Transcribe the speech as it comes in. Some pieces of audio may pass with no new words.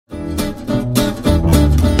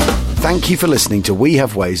Thank you for listening to We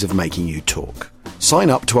Have Ways of Making You Talk. Sign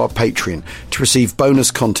up to our Patreon to receive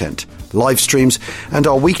bonus content, live streams, and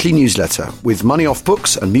our weekly newsletter with money off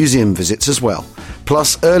books and museum visits as well,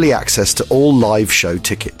 plus early access to all live show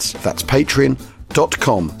tickets. That's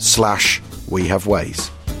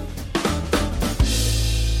patreon.com/wehaveways.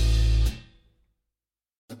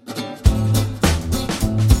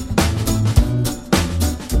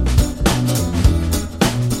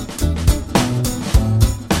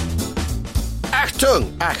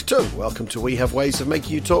 Achtung! Welcome to We Have Ways of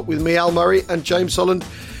Making You Talk with me, Al Murray, and James Holland.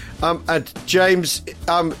 And James,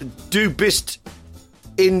 du bist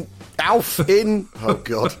in oh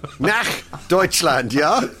God, nach Deutschland,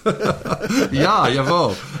 ja? Ja,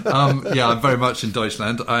 jawohl. I'm very much in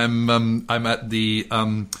Deutschland. I'm at the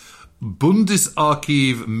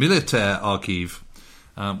Bundesarchiv Militärarchiv,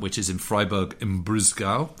 which is in Freiburg im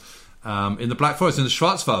Breisgau, in the Black Forest in the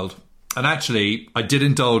Schwarzwald. And actually, I did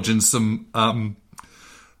indulge in some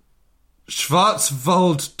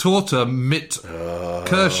Schwarzwald-Torte mit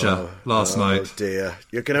Kirsche last night. Oh dear,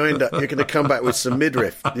 you're going to come back with some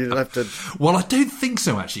midriff. You don't have to. Well, I don't think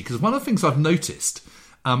so actually, because one of the things I've noticed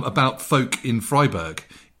about folk in Freiburg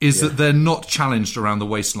is that they're not challenged around the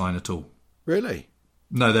waistline at all. Really?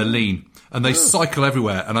 No, they're lean and they cycle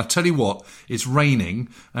everywhere. And I tell you what, it's raining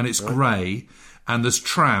and it's grey and there's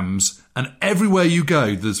trams and everywhere you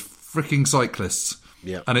go, there's freaking cyclists.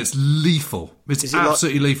 Yeah. And it's lethal. It's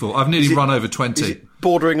absolutely lethal. I've nearly run over 20. Is it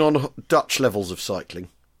bordering on Dutch levels of cycling?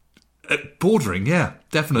 Bordering, yeah,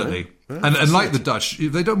 definitely. And like the Dutch,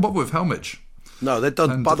 they don't bother with helmet. No, they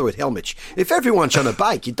don't bother with helmet. If everyone's on a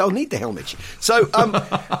bike, you don't need the helmet. So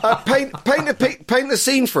paint the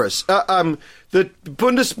scene for us. The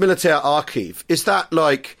Bundesmilitärarchiv, is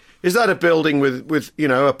that a building with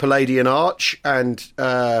a Palladian arch and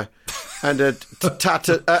a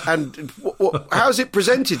tatter and how is it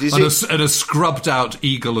presented? Is and a scrubbed out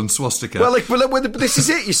eagle and swastika? Well, this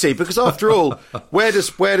is it, you see, because after all, where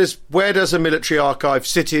does a military archive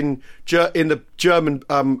sit in the German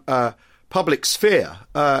public sphere?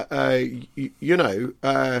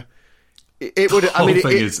 It would. I mean,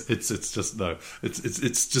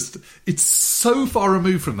 it's so far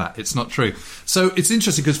removed from that. It's not true. So it's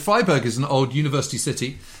interesting because Freiburg is an old university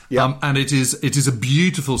city, and it is a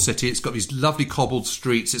beautiful city. It's got these lovely cobbled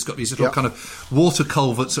streets. It's got these little kind of water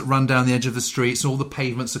culverts that run down the edge of the streets, and all the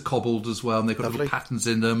pavements are cobbled as well. And they've got little patterns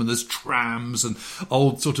in them, and there's trams and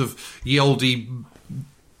old sort of ye olde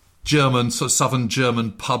German, sort of southern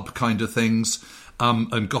German pub kind of things.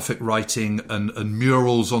 And Gothic writing and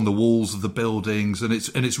murals on the walls of the buildings, and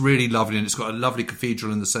it's really lovely, and it's got a lovely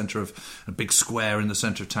cathedral in the centre of a big square in the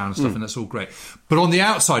centre of town and stuff, and that's all great. But on the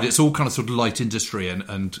outside, it's all kind of sort of light industry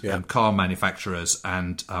and car manufacturers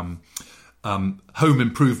and home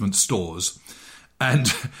improvement stores,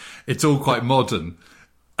 and it's all quite modern.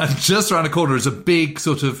 And just around the corner is a big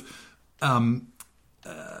sort of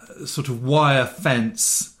wire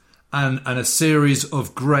fence. And a series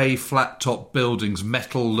of grey flat-top buildings,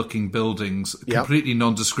 metal-looking buildings, completely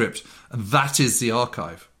nondescript. And that is the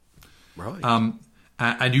archive. Right.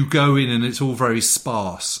 And you go in and it's all very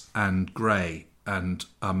sparse and grey and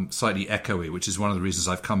slightly echoey, which is one of the reasons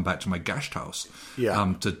I've come back to my Gasthaus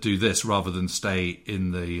to do this rather than stay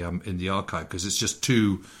in the archive, because it's just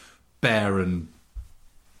too bare and,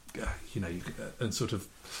 and sort of...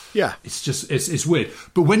 Yeah, it's weird.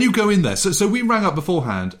 But when you go in there, so we rang up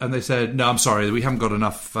beforehand and they said, "No, I'm sorry, we haven't got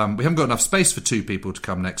enough. We haven't got enough space for 2 people to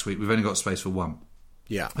come next week. We've only got space for 1."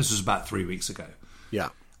 Yeah, this was about 3 weeks ago. Yeah,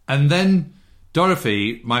 and then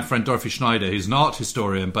Dorothy, my friend Dorothy Schneider, who's an art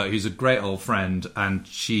historian but who's a great old friend, and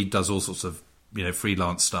she does all sorts of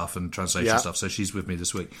freelance stuff and translation stuff. So she's with me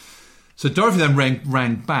this week. So Dorothy then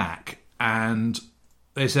rang back and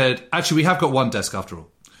they said, "Actually, we have got 1 desk after all."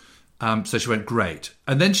 So she went, "Great."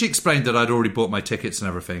 And then she explained that I'd already bought my tickets and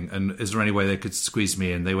everything, and is there any way they could squeeze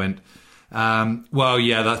me in? They went, "Well,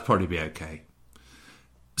 yeah, that'd probably be okay."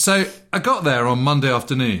 So I got there on Monday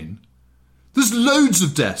afternoon. There's loads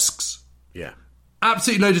of desks. Yeah.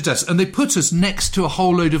 Absolutely loads of desks. And they put us next to a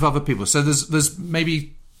whole load of other people. So there's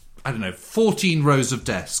maybe, 14 rows of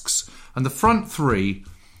desks. And the front 3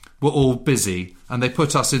 were all busy, and they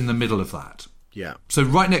put us in the middle of that. Yeah. So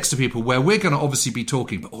right next to people where we're going to obviously be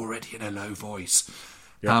talking, but already in a low voice.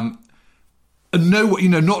 Yeah. And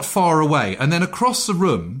not far away. And then across the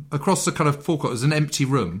room, across the kind of forecourt, there's an empty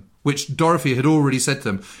room, which Dorothy had already said to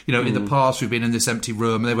them, in the past we've been in this empty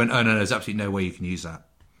room. And they went, "Oh, no, there's absolutely no way you can use that."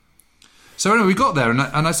 So anyway, we got there and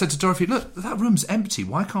I said to Dorothy, "Look, that room's empty.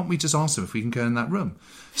 Why can't we just ask them if we can go in that room?"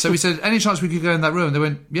 So we said, "Any chance we could go in that room?" And they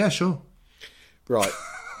went, "Yeah, sure." Right.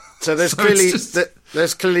 So there's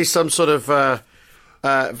clearly some sort of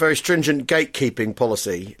very stringent gatekeeping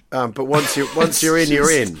policy. But once you're in,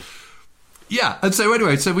 you're in. Yeah, and so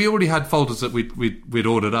anyway, so we already had folders that we'd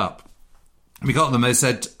ordered up. We got them. They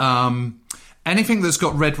said anything that's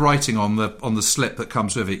got red writing on the slip that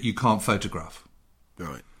comes with it, you can't photograph.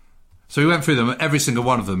 Right. So we went through them. Every single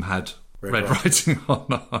one of them had red writing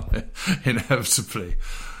on it, inevitably.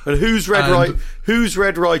 And whose red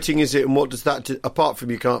writing is it, and what does that apart from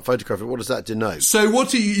you can't photograph it? What does that denote? So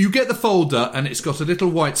what you get the folder, and it's got a little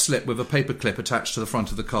white slip with a paper clip attached to the front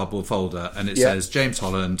of the cardboard folder, and it says James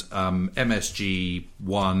Holland, MSG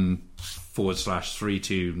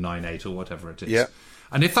 1/3298 or whatever it is. Yeah.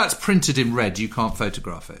 And if that's printed in red, you can't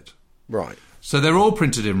photograph it. Right. So they're all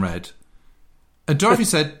printed in red. And Dorothy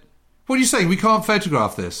said, "What are you saying? We can't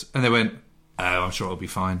photograph this." And they went, "Oh, I'm sure it'll be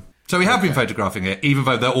fine." So we have been photographing it, even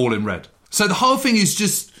though they're all in red. So the whole thing is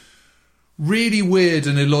just really weird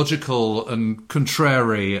and illogical and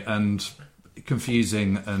contrary and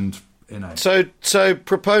confusing and, you know. So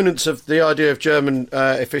proponents of the idea of German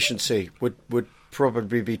efficiency would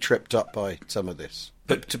probably be tripped up by some of this.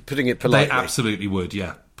 But putting it politely. They absolutely would,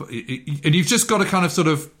 yeah. And you've just got to kind of sort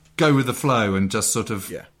of go with the flow and just sort of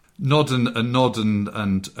nod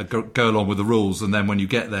and go along with the rules. And then when you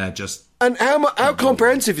get there, just... And how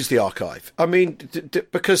comprehensive is the archive? I mean,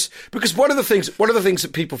 because one of the things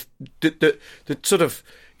that people that sort of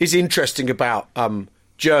is interesting about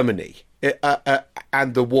Germany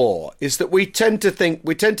and the war is that we tend to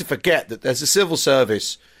forget that there's a civil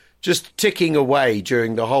service just ticking away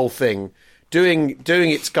during the whole thing, doing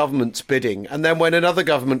its government's bidding, and then when another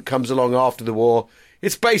government comes along after the war,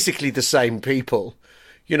 it's basically the same people.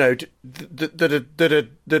 You know,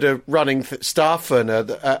 that are running stuff and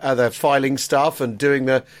are filing stuff and doing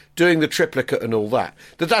the triplicate and all that.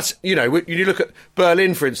 That's, you know, when you look at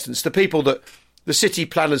Berlin, for instance, the city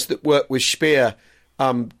planners that worked with Speer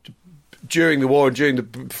during the war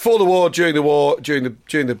and before the war, during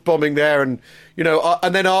the bombing there, and you know,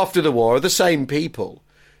 and then after the war are the same people.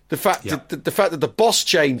 The fact that the boss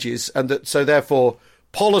changes and that so therefore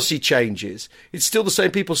policy changes, it's still the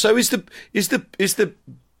same people. So is the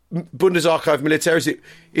Bundesarchiv Militär,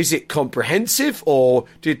 is it comprehensive, or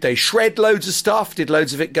did they shred loads of stuff? Did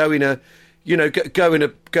loads of it go in an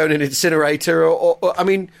incinerator, or I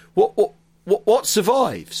mean, what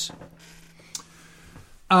survives?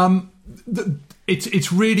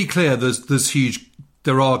 It's really clear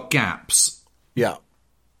there are gaps. Yeah,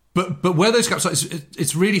 but where those gaps are,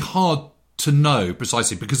 it's really hard to know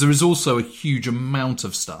precisely because there is also a huge amount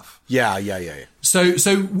of stuff. Yeah.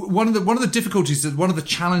 So one of the difficulties, one of the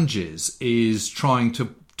challenges is trying to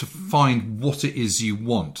find what it is you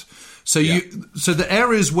want. So the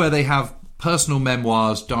areas where they have personal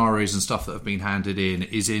memoirs, diaries, and stuff that have been handed in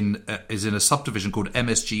is in a subdivision called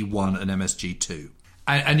MSG1 and MSG2,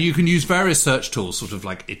 and you can use various search tools, sort of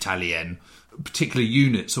like Italien, particular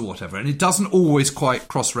units or whatever, and it doesn't always quite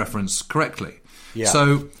cross-reference correctly. Yeah.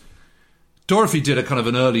 So Dorothy did a kind of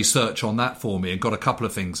an early search on that for me and got a couple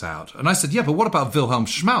of things out. And I said, yeah, but what about Wilhelm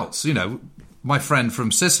Schmalz? You know, my friend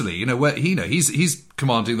from Sicily, you know, where he's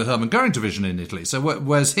commanding the Hermann Goering division in Italy. So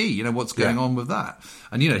where's he? You know, what's going on with that?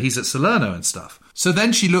 And, you know, he's at Salerno and stuff. So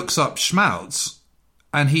then she looks up Schmalz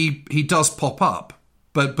and he does pop up,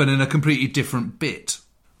 but in a completely different bit.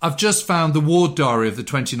 I've just found the ward diary of the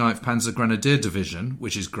 29th Panzer Grenadier Division,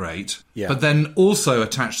 which is great. Yeah. But then also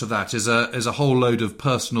attached to that is a whole load of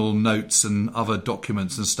personal notes and other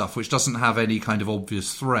documents and stuff, which doesn't have any kind of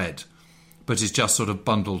obvious thread, but is just sort of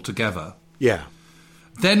bundled together. Yeah.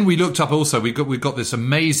 Then we looked up also, we got this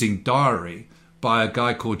amazing diary by a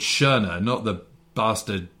guy called Schörner, not the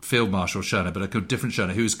bastard Field Marshal Schörner, but a different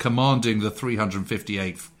Schörner, who's commanding the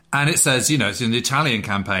 358th. And it says, you know, it's in the Italian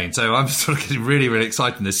campaign. So I'm sort of getting really, really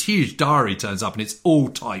excited. And this huge diary turns up and it's all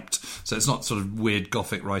typed. So it's not sort of weird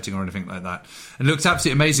Gothic writing or anything like that. And it looks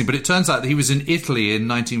absolutely amazing. But it turns out that he was in Italy in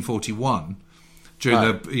 1941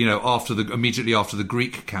 during immediately after the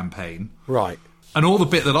Greek campaign. Right. And all the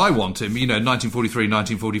bit that I want him, you know, 1943,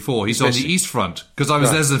 1944, he's on the East Front. Because I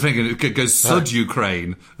was there's the thing, and it goes Sud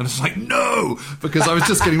Ukraine. And it's like, no! Because I was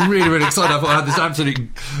just getting really, really excited. I thought I had this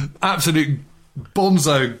absolute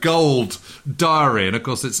bonzo gold diary, and of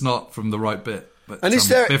course it's not from the right bit. But and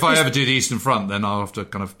if I ever do the Eastern Front, then I'll have to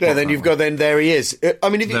kind of... Yeah, then you've got... Then there he is. I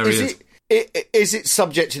mean, is it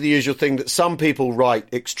subject to the usual thing that some people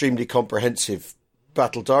write extremely comprehensive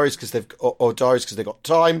battle diaries because or diaries because they've got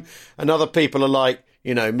time, and other people are like,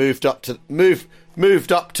 you know, moved up to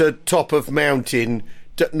top of mountain,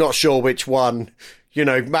 not sure which one, you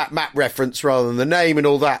know, map reference rather than the name and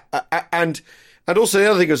all that, and also the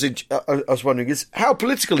other thing I was wondering is how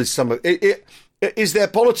political is some of it? Is there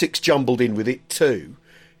politics jumbled in with it too?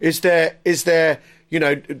 Is there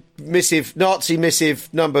missive, Nazi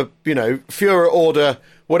missive number, Führer order,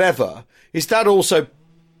 whatever? Is that also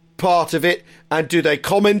part of it? And do they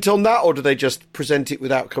comment on that, or do they just present it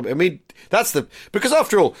without comment? I mean, because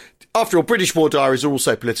after all, British war diaries are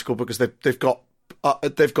also political, because they've got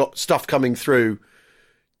stuff coming through,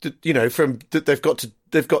 that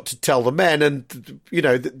they've got to tell the men, and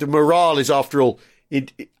the morale is, after all,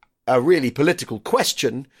 a really political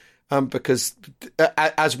question, because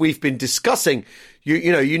as we've been discussing,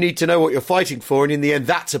 you need to know what you're fighting for, and in the end,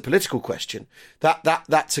 that's a political question.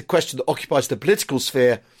 That's a question that occupies the political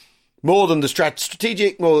sphere more than the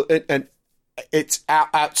strategic, and it's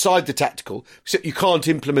outside the tactical. Except you can't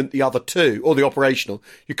implement the other two, or the operational.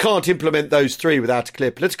 You can't implement those three without a clear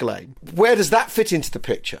political aim. Where does that fit into the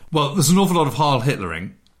picture? Well, there's an awful lot of Heil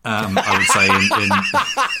Hitlering, I would say,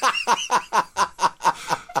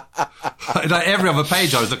 like every other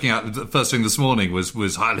page I was looking at the first thing this morning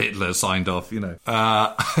was Heil Hitler signed off,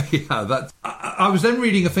 I was then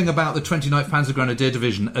reading a thing about the 29th Panzergrenadier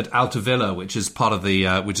Division at Altavilla, which is part of the,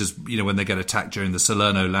 when they get attacked during the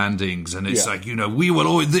Salerno landings. And it's we will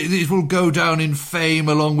always, it will go down in fame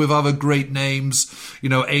along with other great names,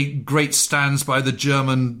 8 great stands by the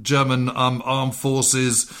German armed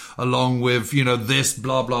forces, along with, this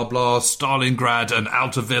blah, blah, blah, Stalingrad and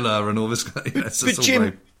Altavilla and all this. But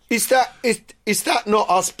Jim, is that not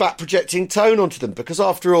us back projecting tone onto them? Because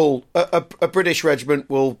after all, a British regiment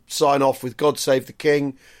will sign off with "God Save the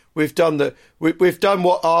King." We've done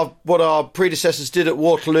what our predecessors did at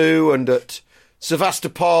Waterloo and at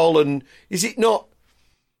Sevastopol, and is it not?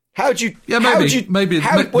 How do you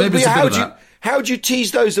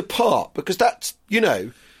tease those apart? Because that's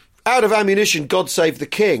out of ammunition, "God Save the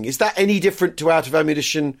King." Is that any different to out of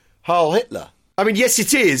ammunition, Heil Hitler? I mean, yes,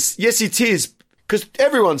 it is. Yes, it is. Because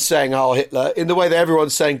everyone's saying Heil Hitler in the way that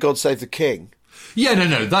everyone's saying "God Save the King." Yeah,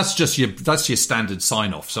 no, that's just your standard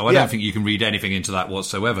sign-off. So I don't think you can read anything into that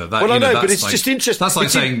whatsoever. But it's just interesting. That's like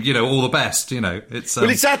saying, all the best. It's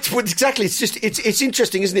exactly. It's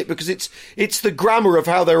interesting, isn't it? Because it's the grammar of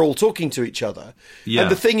how they're all talking to each other. Yeah.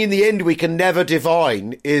 And the thing in the end we can never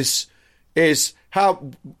divine is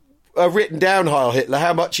how. Written down Heil Hitler,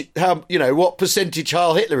 what percentage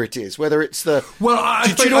Heil Hitler it is, whether it's the... Well,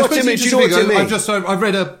 do you know what I mean?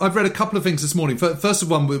 I've read a couple of things this morning. First of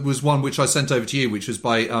one was one which I sent over to you, which was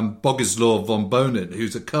by Bogislaw von Bonin,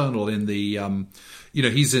 who's a colonel in the,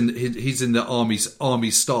 he's in the army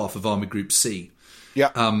staff of Army Group C.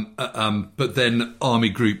 Yeah. But then Army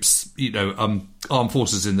Groups, armed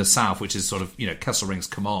forces in the south, which is sort of, Kesselring's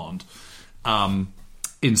command.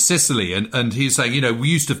 In Sicily, and he's saying, we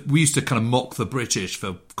used to kind of mock the British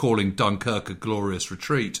for calling Dunkirk a glorious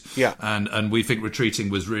retreat, and we think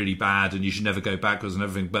retreating was really bad, and you should never go backwards and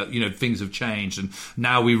everything. But things have changed, and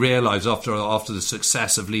now we realise after the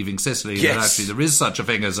success of leaving Sicily that actually there is such a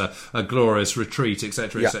thing as a glorious retreat,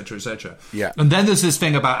 etc., etc., etc. Yeah. And then there's this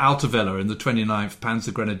thing about Altavilla in the 29th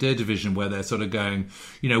Panzergrenadier Division where they're sort of going,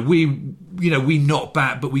 we knocked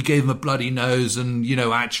back, but we gave them a bloody nose, and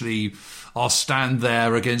actually. Our stand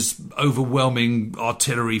there against overwhelming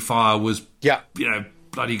artillery fire was,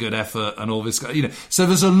 bloody good effort and all this. So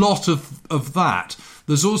there's a lot of that.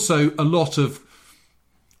 There's also a lot of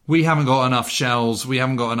we haven't got enough shells, we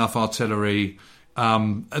haven't got enough artillery.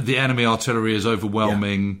 The enemy artillery is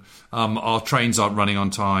overwhelming. Our trains aren't running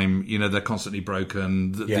on time. They're constantly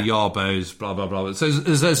broken. The Yarbos, blah blah blah. So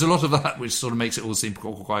there's a lot of that which sort of makes it all seem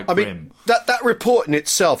quite grim. Mean, that report in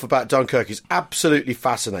itself about Dunkirk is absolutely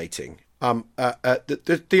fascinating.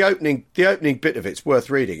 The opening bit of it's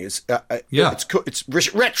worth reading. It's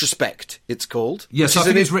retrospect. It's called. Yes, I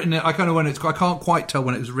think it's written. I can't quite tell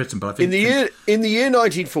when it was written, but I think in the year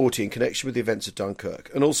 1940, in connection with the events of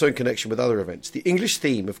Dunkirk, and also in connection with other events, the English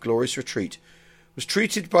theme of glorious retreat was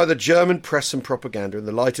treated by the German press and propaganda in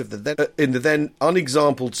the light of the then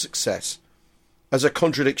unexampled success as a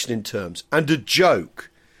contradiction in terms and a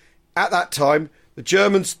joke. At that time, the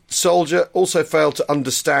German soldier also failed to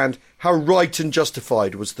understand how right and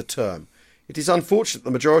justified was the term. It is unfortunate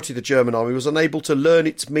the majority of the German army was unable to learn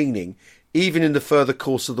its meaning, even in the further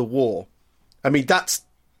course of the war. I mean, that's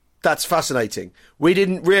fascinating. We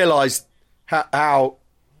didn't realise how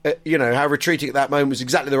retreating at that moment was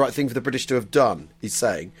exactly the right thing for the British to have done, he's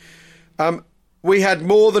saying. We had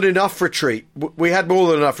more than enough retreat. We had more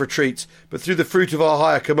than enough retreats, but through the fruit of our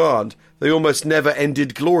higher command, they almost never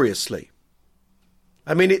ended gloriously.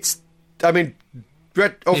 Obviously,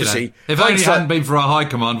 if only it hadn't been for our high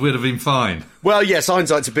command, we'd have been fine. Well, yes,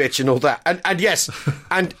 hindsight's a bitch and all that, and yes,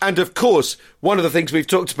 and of course, one of the things we've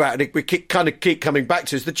talked about and we keep coming back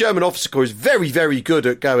to is the German officer corps is very, very good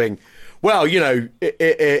at going. well, you know, if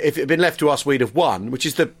it had been left to us, we'd have won, which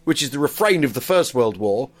is the refrain of the First World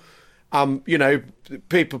War. You know,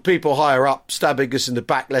 people higher up stabbing us in the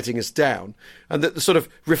back, letting us down, and that the sort of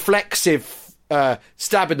reflexive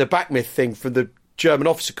stab in the back myth thing from the German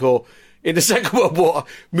officer corps in the Second World War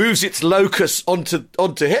moves its locus onto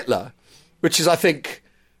Hitler, which is, I think,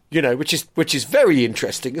 you know, which is very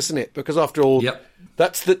interesting, isn't it? Because after all, yep.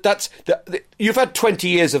 You've had 20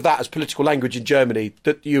 years of that as political language in Germany,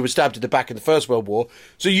 that you were stabbed in the back in the First World War.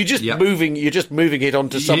 So you're just moving it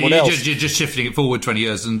onto someone else. You're just shifting it forward 20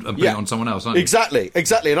 years and putting it on someone else, aren't you?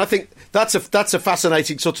 Exactly. And I think that's a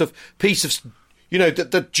fascinating sort of piece of, you know,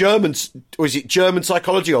 the Germans, or is it German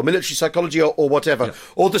psychology or military psychology or whatever,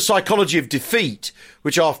 or the psychology of defeat,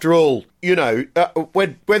 which after all, you know,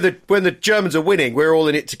 when the Germans are winning, we're all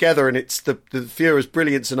in it together, and it's the Führer's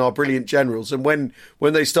brilliance and our brilliant generals, and when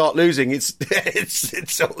they start losing, it's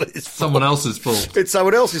someone else's fault. It's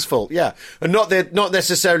someone else's fault, yeah, and not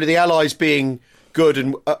necessarily the Allies being good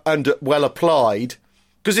and well applied,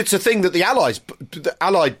 because it's a thing that the Allies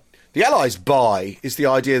buy, is the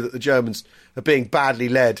idea that the Germans are being badly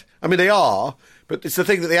led. I mean, they are, but it's the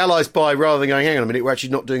thing that the Allies buy rather than going, hang on a minute, we're actually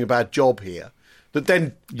not doing a bad job here. That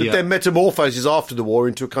then metamorphoses after the war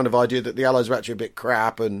into a kind of idea that the Allies are actually a bit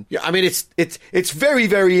crap. And yeah, I mean, it's very,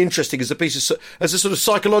 very interesting as a sort of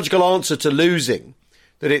psychological answer to losing,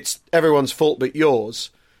 that it's everyone's fault but yours.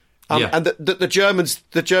 And that the Germans,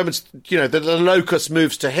 you know, the locus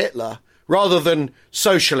moves to Hitler rather than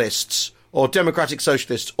socialists or democratic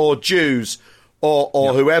socialists or Jews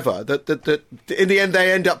or whoever, that in the end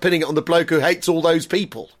they end up pinning it on the bloke who hates all those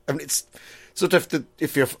people. I mean, it's sort of,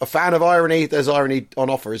 if you're a fan of irony, there's irony on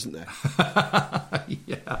offer, isn't there?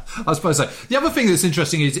 Yeah, I suppose so. The other thing that's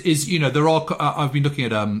interesting is you know, there are. I've been looking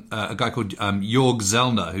at a guy called Jörg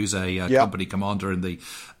Zellner, who's a company commander in the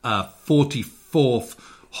 44th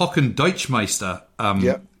Hocken Deutschmeister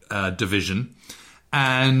division,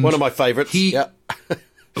 and one of my favourites.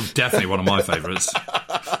 Definitely one of my favourites.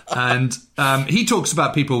 And he talks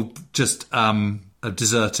about people just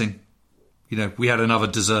deserting. You know, we had another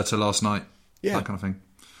deserter last night. Yeah. That kind of thing.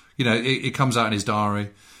 You know, it comes out in his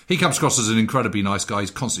diary. He comes across as an incredibly nice guy.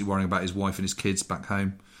 He's constantly worrying about his wife and his kids back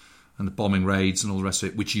home and the bombing raids and all the rest of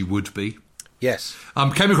it, which you would be. Yes.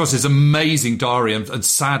 Came across his amazing diary, and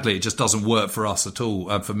sadly, it just doesn't work for us at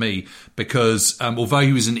all, for me, because although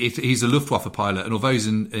he's a Luftwaffe pilot, and although he's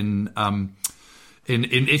in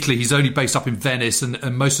Italy, he's only based up in Venice,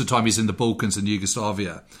 and most of the time he's in the Balkans and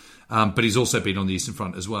Yugoslavia. But he's also been on the Eastern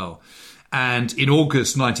Front as well. And in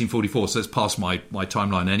August 1944, so it's past my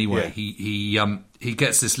timeline anyway, he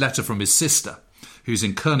gets this letter from his sister, who's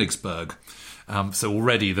in Königsberg. So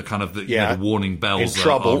already the kind of the warning bells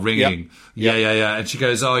are ringing. Yep. Yeah. And she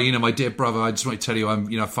goes, "Oh, you know, my dear brother, I just want to tell you,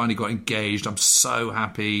 I finally got engaged. I'm so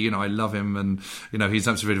happy. You know, I love him, and you know, he's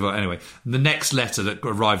absolutely well." Anyway, the next letter that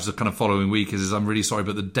arrives the kind of following week is "I'm really sorry,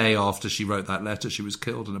 but the day after she wrote that letter, she was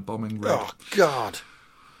killed in a bombing raid." Oh God.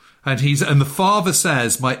 And the father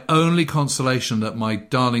says, "My only consolation that my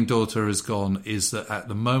darling daughter has gone is that at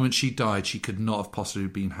the moment she died, she could not have possibly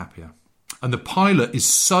been happier." And the pilot is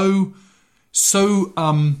so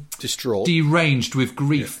distraught, deranged with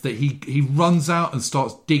grief that he runs out and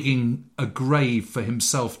starts digging a grave for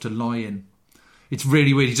himself to lie in. It's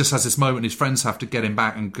really weird. He just has this moment. His friends have to get him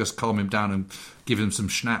back and just calm him down and give him some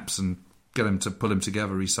schnapps and get him to pull him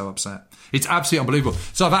together. He's so upset. It's absolutely unbelievable.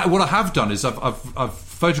 So what I have done is I've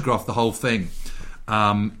photographed the whole thing,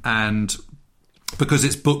 and because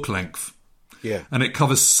it's book length, and it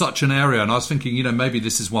covers such an area. And I was thinking, you know, maybe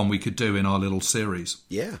this is one we could do in our little series.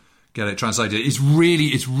 Yeah. Get it translated. It's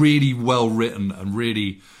really well written and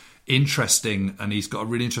really interesting, and he's got a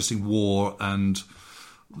really interesting war and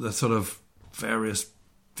the sort of various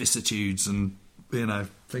vicissitudes and, you know,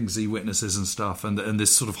 things he witnesses and stuff, and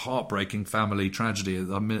this sort of heartbreaking family tragedy in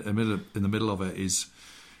the middle of it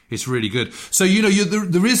it's really good. So, you know,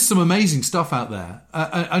 there is some amazing stuff out there,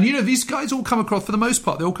 and you know, these guys all come across, for the most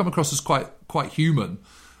part, they all come across as quite human.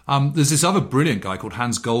 There's this other brilliant guy called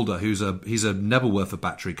Hans Golder, he's a Nebelwerfer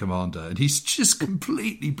battery commander, and he's just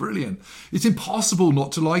completely brilliant. It's impossible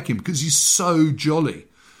not to like him because he's so jolly.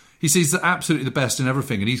 He sees absolutely the best in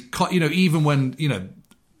everything, and he's, you know, even when you know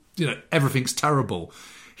everything's terrible,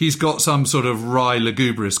 he's got some sort of wry,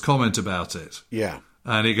 lugubrious comment about it. Yeah,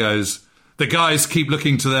 and he goes, "The guys keep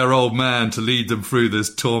looking to their old man to lead them through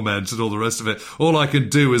this torment and all the rest of it. All I can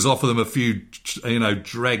do is offer them a few, you know,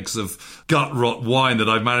 dregs of gut rot wine that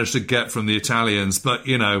I've managed to get from the Italians. But,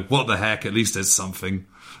 you know, what the heck? At least there's something."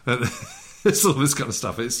 It's all this kind of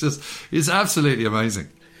stuff. It's absolutely amazing.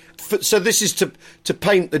 So this is to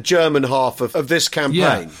paint the German half of this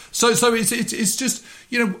campaign. Yeah. So it's just,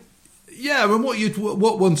 you know, Yeah, and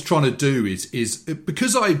what one's trying to do is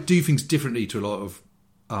because I do things differently to a lot of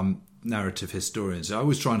narrative historians. I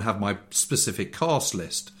always try and have my specific cast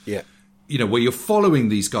list. Yeah. Where you're following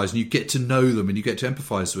these guys and you get to know them and you get to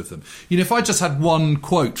empathise with them. If I just had one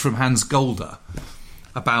quote from Hans Golder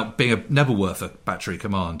about being a Nebelwerfer battery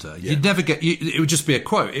commander, you'd never get. It would just be a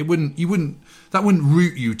quote. That wouldn't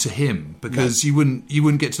root you to him because you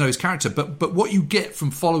wouldn't get to know his character. But what you get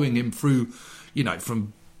from following him through,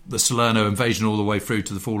 from the Salerno invasion all the way through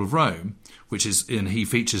to the fall of Rome, and he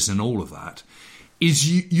features in all of that, is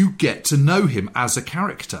you get to know him as a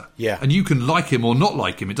character. Yeah. And you can like him or not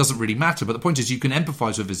like him. It doesn't really matter. But the point is you can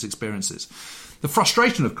empathise with his experiences. The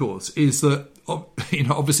frustration, of course, is that,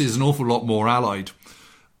 obviously there's an awful lot more Allied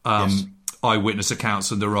eyewitness accounts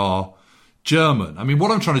than there are German. I mean,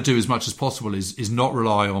 what I'm trying to do as much as possible is not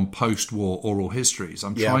rely on post-war oral histories.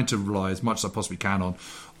 I'm trying to rely as much as I possibly can on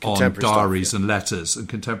diaries and letters and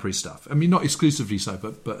contemporary stuff. I mean, not exclusively so,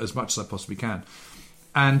 but as much as I possibly can.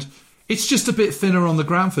 And it's just a bit thinner on the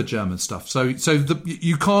ground for German stuff. So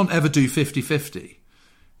you can't ever do 50-50.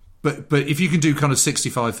 But if you can do kind of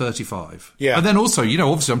 65-35. Yeah. And then also,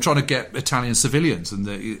 obviously I'm trying to get Italian civilians and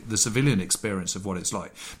the civilian experience of what it's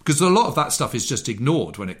like. Because a lot of that stuff is just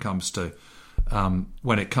ignored when it comes to neither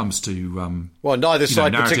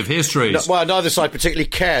side narrative histories. Neither side particularly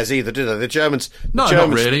cares either, do they? The Germans not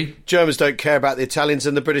really. Germans don't care about the Italians,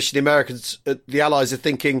 and the British and the Americans, the Allies are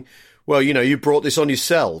thinking, well, you brought this on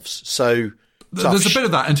yourselves, so tough, there's a bit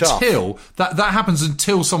of that until that happens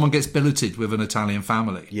until someone gets billeted with an Italian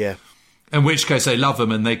family. Yeah. In which case they love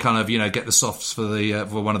them and they kind of, get the softs for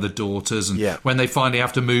one of the daughters. And when they finally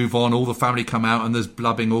have to move on, all the family come out and there's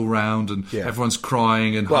blubbing all round and everyone's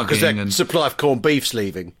crying and hugging. Because their supply of corned beef's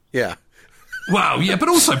leaving. Yeah. Well, yeah, but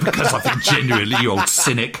also because I think genuinely, you old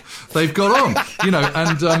cynic, they've got on,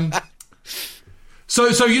 and so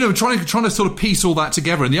trying to sort of piece all that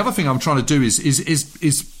together. And the other thing I'm trying to do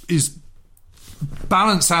is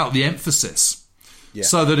balance out the emphasis. Yeah.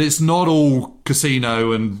 So that it's not all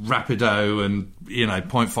Casino and Rapido and,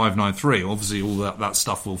 0.593. Obviously, all that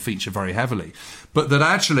stuff will feature very heavily. But that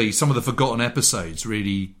actually some of the forgotten episodes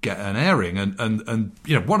really get an airing. And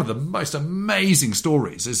one of the most amazing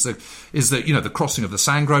stories is the crossing of the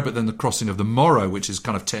Sangro, but then the crossing of the Moro, which is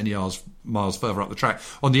kind of 10 miles further up the track.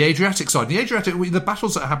 On the Adriatic side, the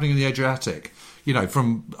battles that are happening in the Adriatic,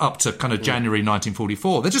 from up to kind of January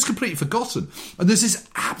 1944, they're just completely forgotten. And there's this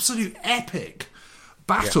absolute epic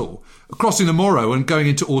battle crossing the Moro and going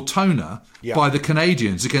into Ortona by the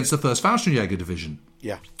Canadians against the 1st Fallschirmjäger Division.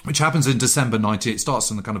 Yeah. Which happens in December 19... It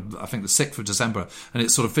starts on the kind of, I think, the 6th of December, and it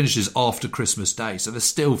sort of finishes after Christmas Day. So they're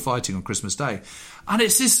still fighting on Christmas Day. And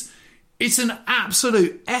it's an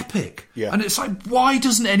absolute epic. Yeah. And it's like, why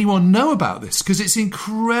doesn't anyone know about this? Because it's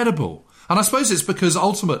incredible. And I suppose it's because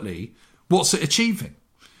ultimately, what's it achieving?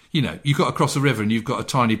 You've got to cross a river and you've got a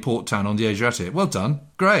tiny port town on the Adriatic. Well done.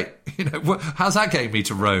 Great. How's that getting me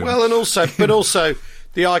to Rome? Well, and also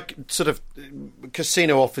the sort of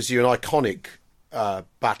Casino offers you an iconic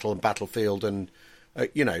battle and battlefield and,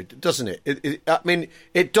 doesn't it? I mean,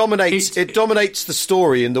 it dominates the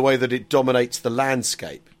story in the way that it dominates the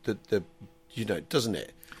landscape, doesn't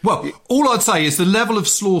it? Well, all I'd say is the level of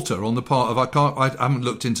slaughter on the part of... I haven't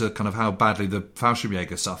looked into kind of how badly the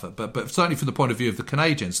Fallschirmjäger suffered, but certainly from the point of view of the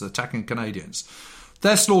Canadians, the attacking Canadians,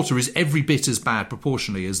 their slaughter is every bit as bad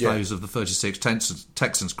proportionally as those of the 36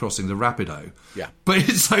 Texans crossing the Rapido. Yeah. But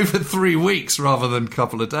it's over 3 weeks rather than a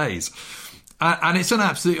couple of days. And it's an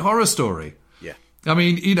absolute horror story. Yeah. I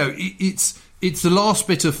mean, it's the last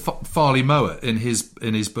bit of Farley Mowat in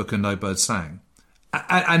his book And No Bird Sang.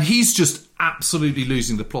 And he's just absolutely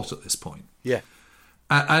losing the plot at this point. Yeah.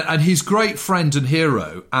 And his great friend and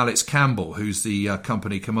hero, Alex Campbell, who's the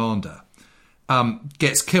company commander,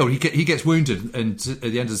 gets killed. He gets wounded at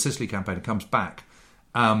the end of the Sicily campaign and comes back.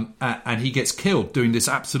 And he gets killed doing this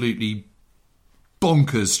absolutely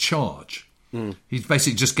bonkers charge. Mm. He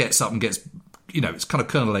basically just gets up and gets, it's kind of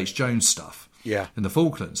Colonel H. Jones stuff in the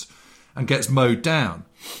Falklands, and gets mowed down.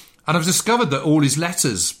 And I've discovered that all his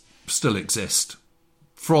letters still exist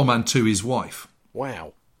from and to his wife.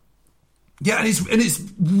 Wow. Yeah, and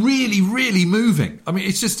it's really, really moving. I mean,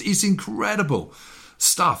 it's incredible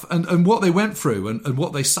stuff, and what they went through and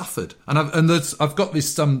what they suffered. And I've got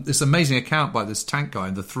this amazing account by this tank guy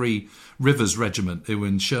in the Three Rivers Regiment who were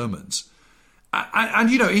in Sherman's,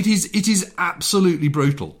 and it is absolutely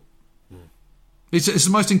brutal. It's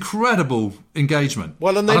the most incredible engagement.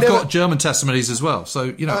 Well, and I've got German testimonies as well,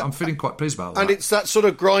 so I'm feeling quite pleased about that. And it's that sort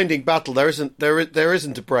of grinding battle. There isn't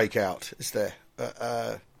a breakout, is there?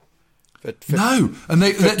 No, and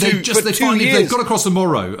they've got across the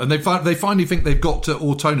Morro, and they finally think they've got to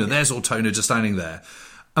Ortona. There's Ortona just standing there,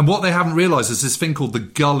 and what they haven't realised is this thing called the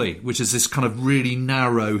Gully, which is this kind of really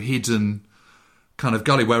narrow, hidden kind of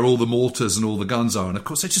gully where all the mortars and all the guns are, and of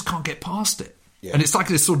course they just can't get past it. Yeah. And it's like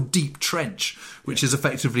this sort of deep trench, which is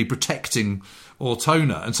effectively protecting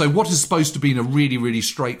Ortona. And so what is supposed to be a really, really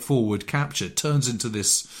straightforward capture turns into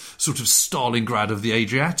this sort of Stalingrad of the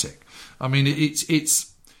Adriatic. I mean,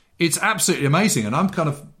 it's absolutely amazing. And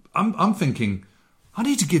I'm thinking, I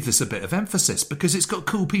need to give this a bit of emphasis because it's got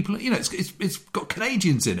cool people. You know, it's got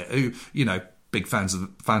Canadians in it who, you know, big fans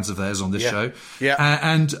of theirs on this show. Yeah.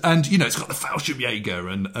 And you know, it's got the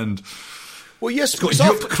Fallschirmjäger and well, yes, it's got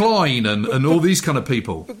Jupp Klein and all these kind of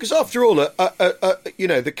people. Because after all, you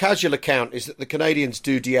know, the casual account is that the Canadians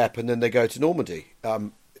do Dieppe and then they go to Normandy,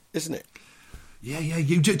 isn't it? Yeah.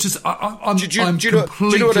 You just, I'm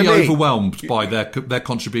completely overwhelmed by their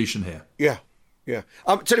contribution here. Yeah.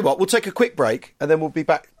 Tell you what, we'll take a quick break and then we'll be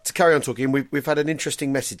back to carry on talking. We've had an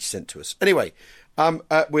interesting message sent to us. Anyway,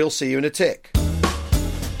 we'll see you in a tick.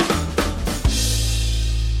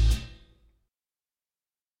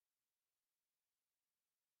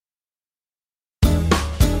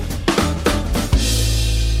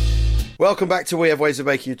 Welcome back to We Have Ways of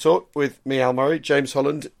Making You Talk with me, Al Murray, James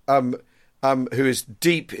Holland, who is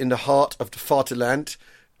deep in the heart of the Vaterland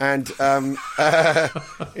and in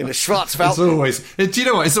the Schwarzwald. It's always. Do you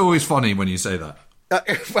know what? It's always funny when you say that.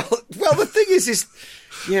 Well, the thing is,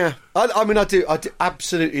 yeah. I mean, I do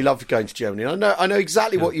absolutely love going to Germany. I know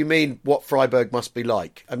exactly what you mean. What Freiburg must be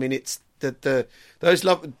like. I mean, it's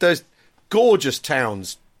those gorgeous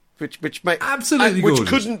towns. Which make absolutely which gorgeous.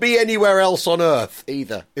 Couldn't be anywhere else on earth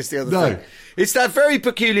either. Is the other thing. It's that very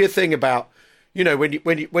peculiar thing about, you know,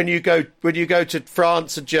 when you go to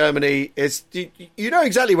France and Germany, is you know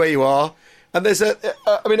exactly where you are, and there's I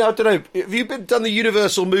mean, I don't know. Have you done the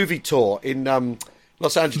Universal movie tour in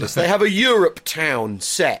Los Angeles? They have a Europe town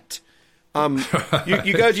set.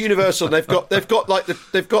 You go to Universal, and they've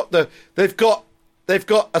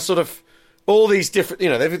got a sort of all these different, you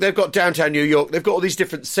know, they've got downtown New York, they've got all these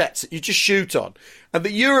different sets that you just shoot on. And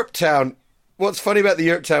the Europe Town, what's funny about the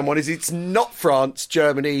Europe Town one is it's not France,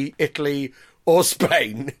 Germany, Italy or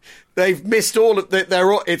Spain. They've missed all of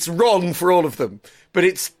it's wrong for all of them. But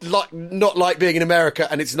it's not like being in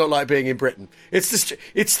America and it's not like being in Britain. It's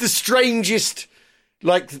the strangest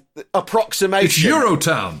approximation. It's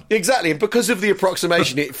Eurotown. Exactly, and because of the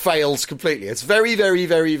approximation, it fails completely. It's very, very,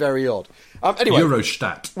 very, very odd. Anyway,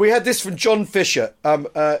 Eurostat. We had this from John Fisher,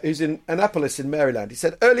 who's in Annapolis in Maryland. He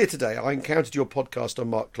said, earlier today, I encountered your podcast on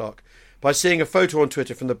Mark Clark by seeing a photo on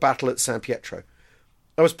Twitter from the battle at San Pietro.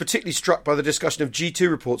 I was particularly struck by the discussion of G2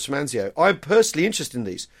 reports from Anzio. I am personally interested in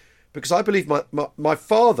these because I believe my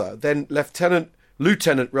father, then Lieutenant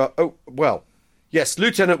Werner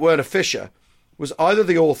Fischer, was either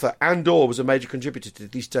the author and or was a major contributor to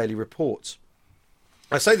these daily reports.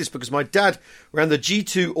 I say this because my dad ran the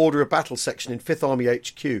G2 Order of Battle section in 5th Army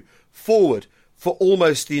HQ forward for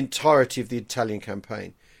almost the entirety of the Italian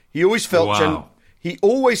campaign. He always felt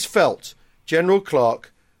General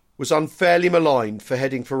Clark was unfairly maligned for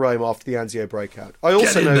heading for Rome after the Anzio breakout. I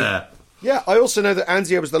also know that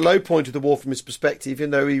Anzio was the low point of the war from his perspective,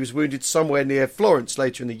 even though he was wounded somewhere near Florence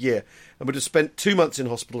later in the year and would have spent 2 months in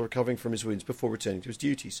hospital recovering from his wounds before returning to his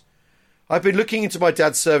duties. I've been looking into my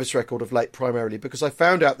dad's service record of late primarily because I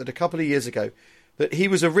found out that a couple of years ago that he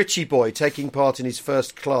was a Ritchie boy taking part in his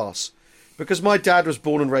first class. Because my dad was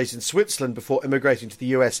born and raised in Switzerland before immigrating to the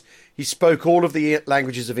US, he spoke all of the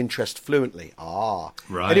languages of interest fluently.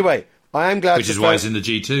 Right. Anyway, I am glad Which is why he's in the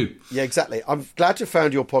G2. Yeah, exactly. I'm glad to have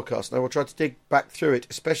found your podcast, and I will try to dig back through it,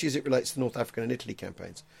 especially as it relates to the North African and Italy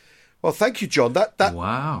campaigns. Well, thank you, John.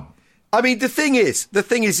 Wow. I mean, the thing is, there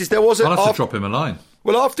was I'll have to drop him a line.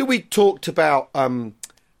 Well, after we talked about Clark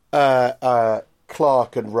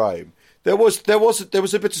and Rome, there was a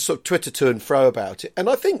bit of sort of Twitter to and fro about it, and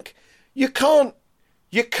I think you can't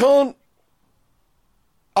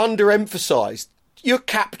underemphasise. You're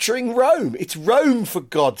capturing Rome. It's Rome, for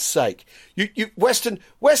God's sake. Western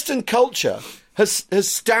culture has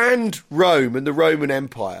stand Rome and the Roman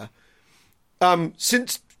Empire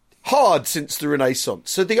since the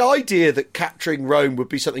Renaissance. So the idea that capturing Rome would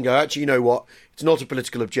be something, actually, you know what? It's not a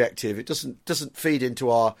political objective. It doesn't feed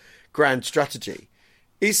into our grand strategy.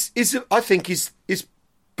 Is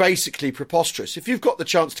basically preposterous. If you've got the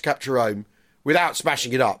chance to capture Rome without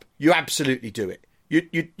smashing it up, you absolutely do it.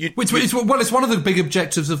 It's one of the big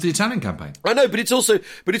objectives of the Italian campaign. I know, but it's of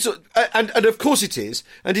course it is,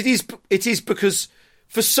 and it is because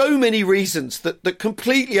for so many reasons that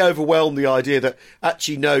completely overwhelm the idea that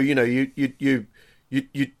actually no, you know,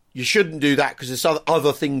 you shouldn't do that because there's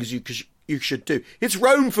other things you should do. It's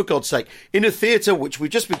Rome, for God's sake, in a theatre which we've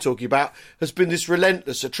just been talking about, has been this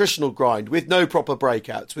relentless attritional grind with no proper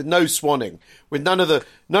breakouts, with no swanning, with none of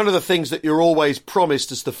the things that you're always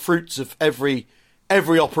promised as the fruits of every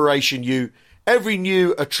operation every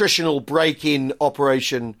new attritional break-in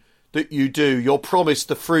operation that you do. You're promised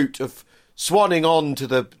the fruit of swanning on to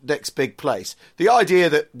the next big place. The idea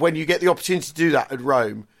that when you get the opportunity to do that at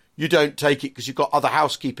Rome, you don't take it because you've got other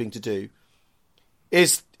housekeeping to do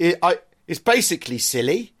is basically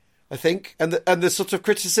silly, I think. And the sort of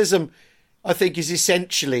criticism, I think, is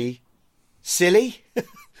essentially silly.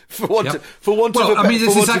 For want of a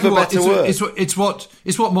better word. It's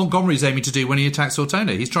what Montgomery's aiming to do when he attacks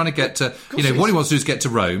Ortona. He's trying to get to, what he wants to do is get to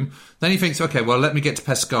Rome. Then he thinks, okay, well, let me get to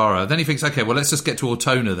Pescara. Then he thinks, okay, well, let's just get to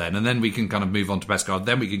Ortona then, and then we can kind of move on to Pescara.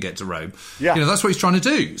 Then we can get to Rome. Yeah. That's what he's trying to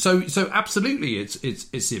do. So absolutely, it's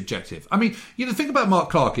the objective. I mean, the thing about Mark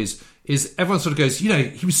Clark is everyone sort of goes,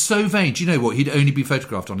 he was so vain. Do you know what? He'd only be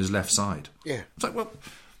photographed on his left side. Yeah. It's like, well.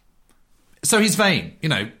 So he's vain,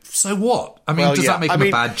 so what? I mean, does that make him a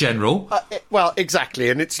bad general? Well, exactly,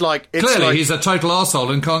 and it's clearly he's a total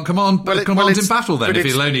arsehole and can't command in battle then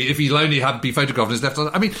if he'll only have be photographed on his left side.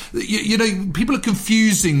 I mean, people are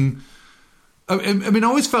confusing. I mean, I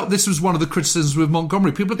always felt this was one of the criticisms with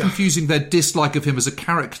Montgomery. People are confusing their dislike of him as a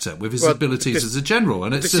character with his abilities as a general,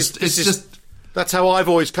 and it's just. That's how I've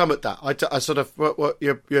always come at that. I sort of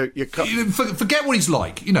forget what he's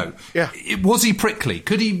like. Yeah. Was he prickly?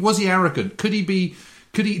 Was he arrogant? Did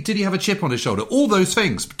he have a chip on his shoulder? All those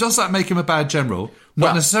things. Does that make him a bad general?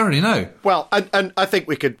 Not necessarily. No. Well, and I think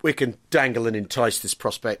we can dangle and entice this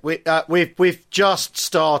prospect. We've just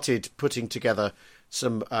started putting together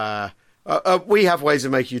some. We have ways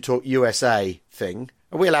of making you talk USA thing.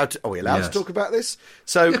 Are we allowed to talk about this?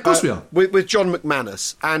 So, of course we are. With John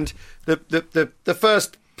McManus, and the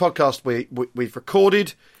first podcast we've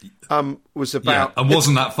recorded was about... and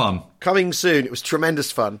wasn't that fun? Coming soon. It was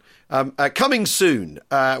tremendous fun. Coming soon,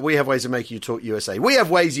 we have ways of making you talk USA. We have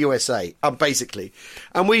Ways USA, basically.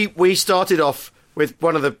 And we started off with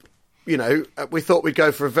one of the... we thought we'd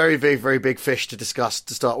go for a very, very, very big fish to discuss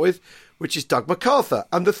to start with, which is Doug MacArthur.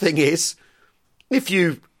 And the thing is, if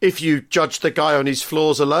you judge the guy on his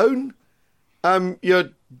flaws alone,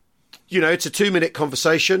 it's a 2-minute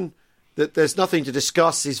conversation that there's nothing to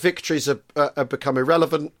discuss. His victories have become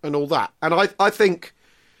irrelevant and all that. And I think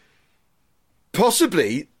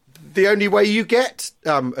possibly the only way you get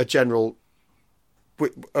a general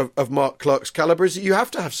of Mark Clark's calibre is that you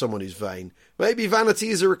have to have someone who's vain. Maybe vanity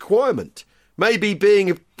is a requirement. Maybe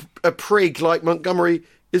being a prig like Montgomery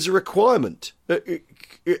is a requirement,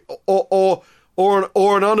 or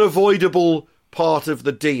an unavoidable part of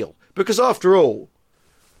the deal. Because after all,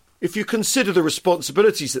 if you consider the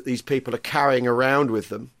responsibilities that these people are carrying around with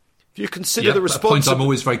them, if you consider the responsibility... point I'm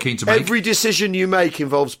always very keen to make. Every decision you make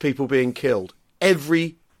involves people being killed.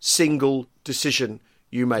 Every single decision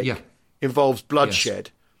you make involves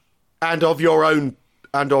bloodshed and of your own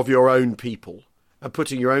people, and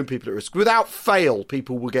putting your own people at risk. Without fail,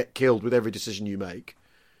 people will get killed with every decision you make.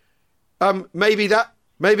 Maybe that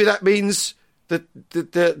means that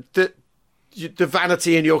the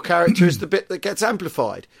vanity in your character is the bit that gets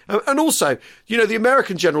amplified. And also, the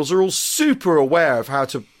American generals are all super aware of how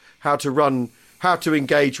to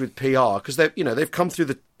engage with PR, because they've come through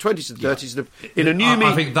the 20s and 30s in a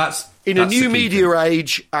new media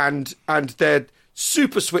age, and they're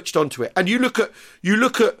super switched onto it. And you look at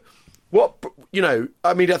what I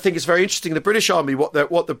think it's very interesting. The British Army, what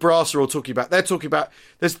the brass are all talking about. They're talking about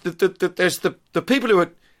there's the people who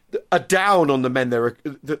are down on the men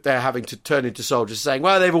that they're having to turn into soldiers, saying,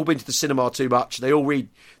 well, they've all been to the cinema too much. They all read.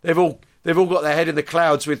 They've all got their head in the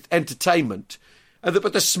clouds with entertainment.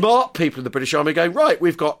 But the smart people in the British Army are going, right,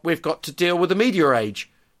 we've got to deal with the media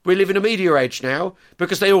age. We live in a media age now,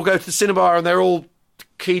 because they all go to the cinema and they're all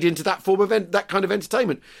keyed into that form of that kind of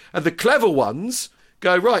entertainment. And the clever ones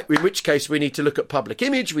go, right, in which case we need to look at public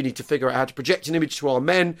image. We need to figure out how to project an image to our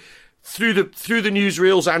men through the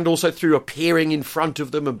newsreels, and also through appearing in front of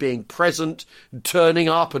them and being present and turning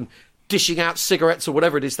up and dishing out cigarettes or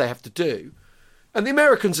whatever it is they have to do. And the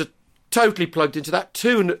Americans are totally plugged into that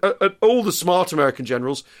too. And all the smart American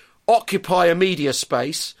generals occupy a media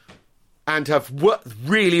space and have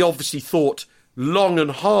really obviously thought long and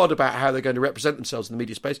hard about how they're going to represent themselves in the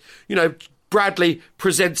media space. Bradley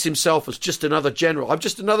presents himself as just another general. I'm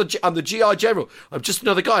the GI general. I'm just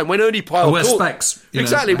another guy. And when Ernie Pyle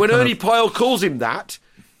when Ernie Pyle calls him that,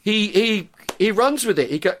 he runs with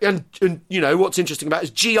it. And what's interesting about it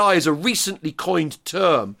is GI is a recently coined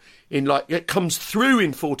term it comes through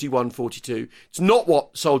in 41, 42. It's not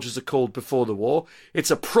what soldiers are called before the war. It's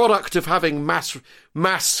a product of having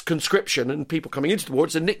mass conscription and people coming into the war.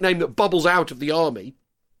 It's a nickname that bubbles out of the army.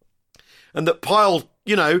 And that Pyle,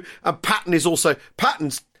 and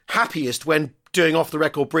Patton's happiest when doing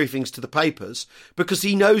off-the-record briefings to the papers, because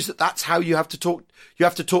he knows that that's how you have to talk. You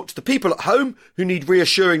have to talk to the people at home who need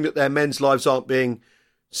reassuring that their men's lives aren't being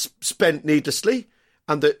spent needlessly,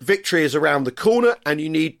 and that victory is around the corner. And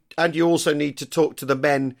you also need to talk to the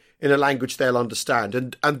men in a language they'll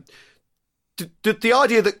understand. And the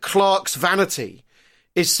idea that Clark's vanity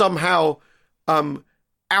is somehow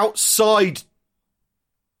outside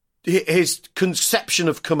his conception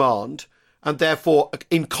of command, and therefore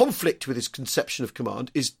in conflict with his conception of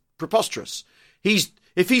command, is preposterous.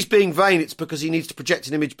 If he's being vain, it's because he needs to project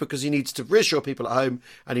an image, because he needs to reassure people at home,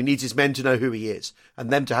 and he needs his men to know who he is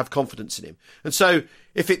and them to have confidence in him. And so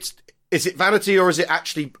is it vanity, or is it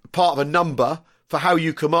actually part of a number for how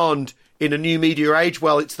you command in a new media age?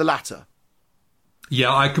 Well, it's the latter.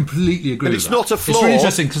 Yeah, I completely agree with that. It's not a flaw. It's really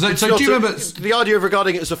interesting. So do you remember... The idea of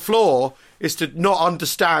regarding it as a flaw is to not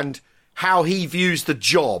understand how he views the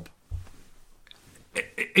job.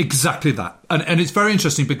 Exactly that. And it's very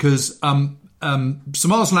interesting because Sir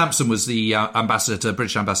Miles Lampson was the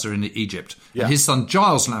British ambassador in Egypt. Yeah. And his son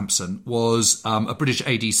Giles Lampson was a British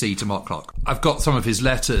ADC to Mark Clark. I've got some of his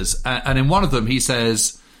letters, and in one of them he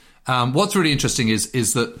says, what's really interesting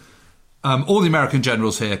is that all the American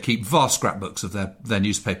generals here keep vast scrapbooks of their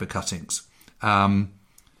newspaper cuttings.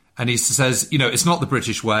 And he says, it's not the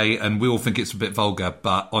British way, and we all think it's a bit vulgar,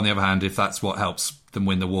 but on the other hand, if that's what helps them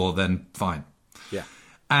win the war, then fine. Yeah.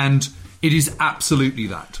 And it is absolutely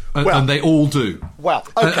that. And they all do. Well,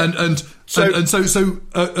 okay. So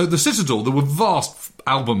at the Citadel, there were vast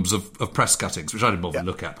albums of press cuttings, which I didn't bother to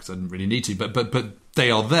look at because I didn't really need to, but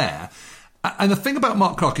they are there. And the thing about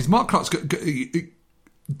Mark Clark is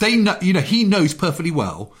he knows perfectly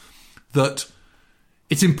well that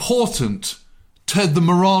it's important to the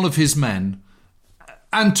morale of his men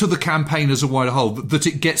and to the campaign as a wider whole that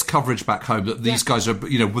it gets coverage back home, that these guys are,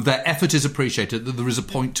 their effort is appreciated, that there is a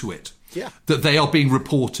point to it, that they are being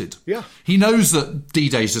reported. Yeah. He knows that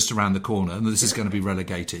D-Day is just around the corner and that this is going to be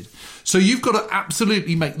relegated. So you've got to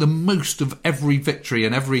absolutely make the most of every victory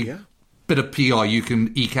and every bit of PR you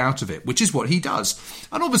can eke out of it, which is what he does.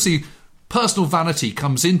 And obviously personal vanity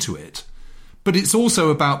comes into it, but it's also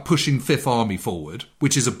about pushing Fifth Army forward,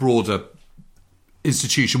 which is a broader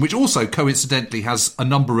institution, which also coincidentally has a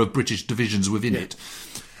number of British divisions within it.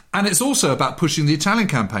 And it's also about pushing the Italian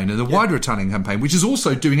campaign and the wider Italian campaign, which is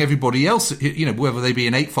also doing everybody else, whether they be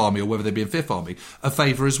in 8th Army or whether they be in 5th Army, a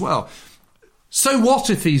favour as well. So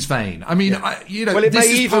what if he's vain? I mean, it this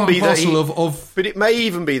may is even part be and parcel but it may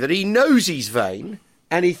even be that he knows he's vain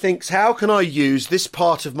and he thinks, how can I use this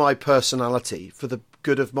part of my personality for the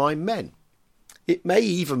good of my men? It may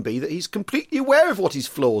even be that he's completely aware of what his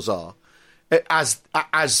flaws are,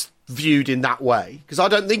 as viewed in that way, because I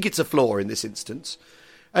don't think it's a flaw in this instance.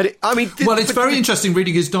 And it's very interesting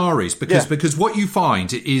reading his diaries because what you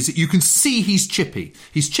find is you can see he's chippy.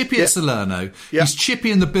 He's chippy at Salerno. Yeah. He's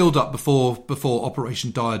chippy in the build-up before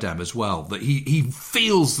Operation Diadem as well. That he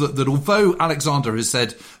feels that although Alexander has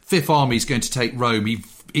said Fifth Army is going to take Rome,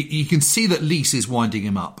 he can see that Lys is winding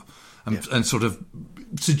him up and sort of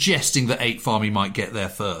suggesting that 8th Army might get there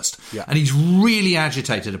first. Yeah. And he's really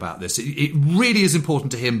agitated about this. It really is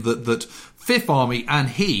important to him that 5th Army and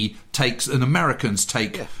Americans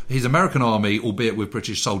take his American army, albeit with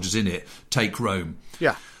British soldiers in it, take Rome.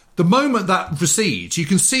 Yeah. The moment that recedes, you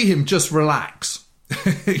can see him just relax.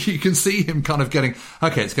 You can see him kind of getting,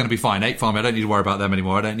 okay, it's going to be fine. 8th Army, I don't need to worry about them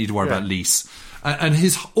anymore. I don't need to worry about Lys. And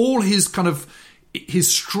his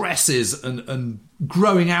stresses and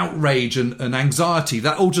growing outrage and anxiety,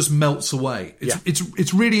 that all just melts away.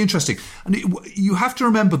 It's really interesting. And you have to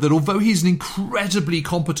remember that although he's an incredibly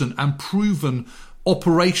competent and proven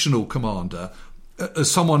operational commander,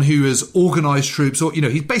 as someone who has organised troops, or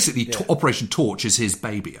he's basically Operation Torch is his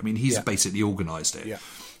baby. I mean, he's basically organised it.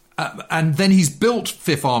 And then he's built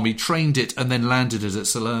 5th Army, trained it, and then landed it at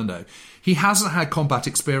Salerno. He hasn't had combat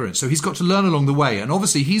experience, so he's got to learn along the way. And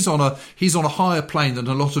obviously, he's on a higher plane than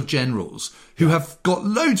a lot of generals who have got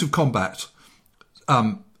loads of combat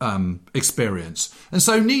experience. And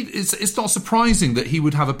so it's not surprising that he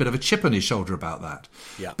would have a bit of a chip on his shoulder about that.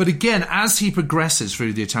 Yeah. But again, as he progresses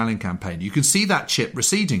through the Italian campaign, you can see that chip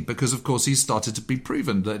receding because, of course, he's started to be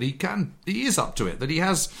proven that he is up to it, that he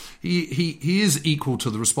is equal to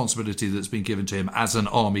the responsibility that's been given to him as an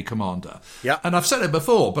army commander. Yeah. And I've said it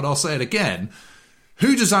before, but I'll say it again.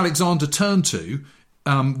 Who does Alexander turn to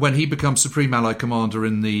when he becomes Supreme Allied Commander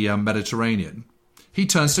in the Mediterranean? he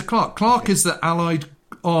turns to Clark. Clark is the Allied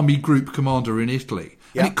army group commander in Italy.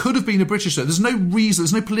 And it could have been a British. There's no reason,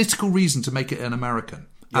 there's no political reason to make it an American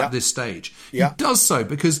at this stage. He does so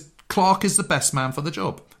because Clark is the best man for the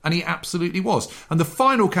job. And he absolutely was. And the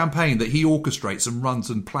final campaign that he orchestrates and runs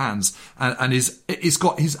and plans and it's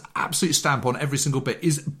got his absolute stamp on every single bit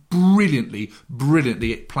is brilliantly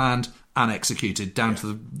planned and executed down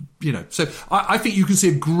to the, So I think you can see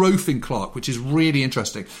a growth in Clark, which is really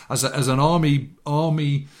interesting. As an army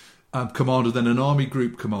commander, then an army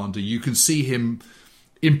group commander, you can see him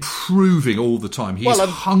improving all the time. He's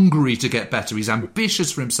hungry to get better. He's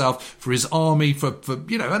ambitious for himself, for his army, for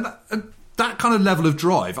and that kind of level of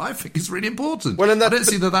drive, I think, is really important. Well, and I don't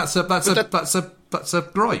see that's a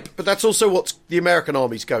gripe. But that's also what the American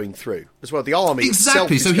army's going through as well. The army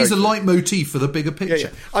exactly. So he's a leitmotif for the bigger picture. Yeah.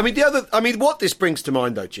 I mean, what this brings to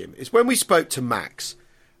mind, though, Jim, is when we spoke to Max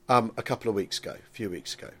a few weeks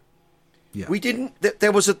ago. Yeah. We didn't.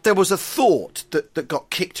 There was a thought that got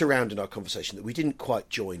kicked around in our conversation that we didn't quite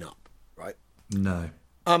join up, right? No.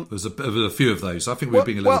 There was a few of those. I think we were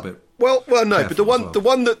being a little bit. No, but the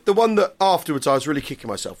one that afterwards I was really kicking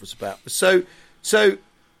myself was about. So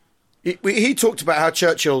he talked about how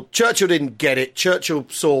Churchill didn't get it. Churchill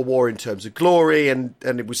saw war in terms of glory, and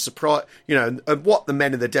it was surprise, and what the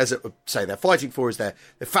men in the desert would say they're fighting for is their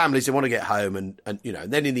families. They want to get home, and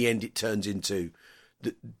then in the end it turns into,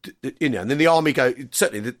 and then the army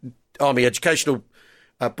certainly the army educational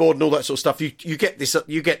board and all that sort of stuff. You get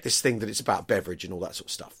this thing that it's about beverage and all that sort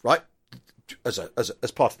of stuff, right? As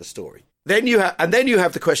part of the story. Then you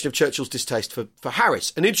have the question of Churchill's distaste for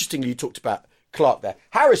Harris. And interestingly, you talked about Clark there.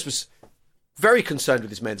 Harris was very concerned with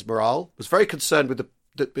his men's morale. Was very concerned with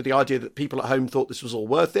the idea that people at home thought this was all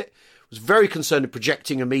worth it. Was very concerned with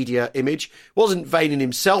projecting a media image. Wasn't vain in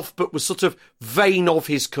himself, but was sort of vain of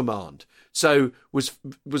his command. So was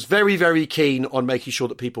very, very keen on making sure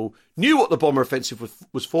that people knew what the bomber offensive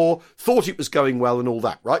was for, thought it was going well and all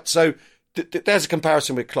that, right? So there's a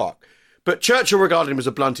comparison with Clark. But Churchill regarded him as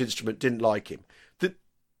a blunt instrument, didn't like him.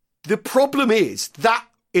 The problem is, that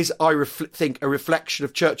is, I think, a reflection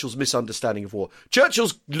of Churchill's misunderstanding of war.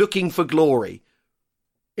 Churchill's looking for glory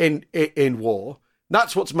in war.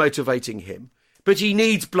 That's what's motivating him. But he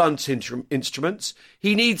needs blunt instruments.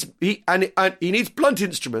 He needs blunt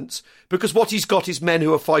instruments because what he's got is men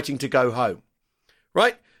who are fighting to go home,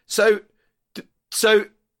 right? So for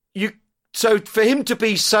him to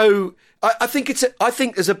be so, I think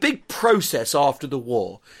there's a big process after the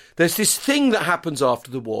war. There's this thing that happens after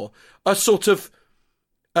the war, a sort of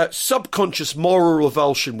subconscious moral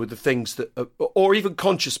revulsion with the things that, or even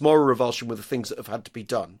conscious moral revulsion with the things that have had to be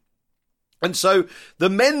done. And so the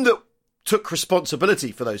men that took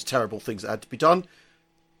responsibility for those terrible things that had to be done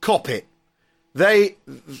cop it. They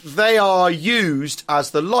are used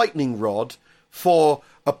as the lightning rod for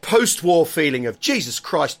a post-war feeling of, Jesus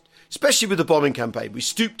Christ, especially with the bombing campaign, we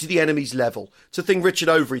stooped to the enemy's level. It's a thing Richard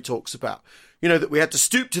Overy talks about. That we had to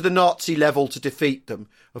stoop to the Nazi level to defeat them,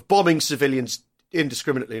 of bombing civilians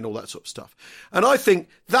indiscriminately and all that sort of stuff. And I think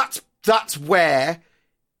that's where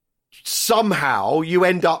somehow you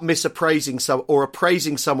end up appraising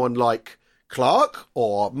someone like Clark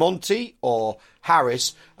or Monty or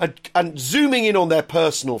Harris and zooming in on their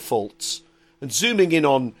personal faults and zooming in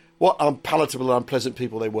on what unpalatable and unpleasant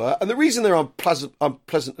people they were. And the reason they're unpleasant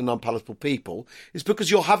and unpalatable people is because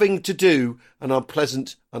you're having to do an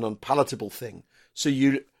unpleasant and unpalatable thing. So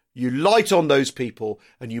you light on those people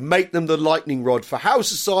and you make them the lightning rod for how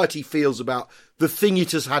society feels about the thing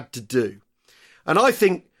it has had to do. And I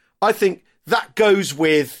think that goes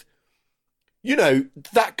with,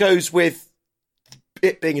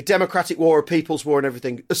 it being a democratic war, a people's war and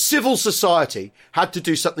everything. A civil society had to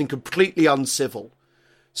do something completely uncivil.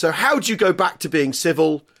 So how do you go back to being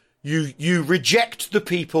civil? You reject the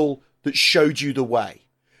people that showed you the way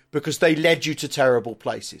because they led you to terrible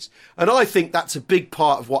places. And I think that's a big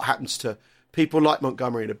part of what happens to people like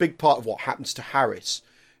Montgomery and a big part of what happens to Harris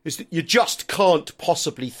is that you just can't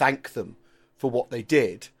possibly thank them for what they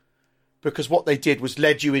did because what they did was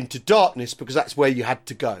led you into darkness because that's where you had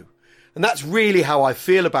to go. And that's really how I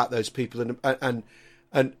feel about those people. And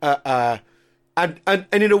in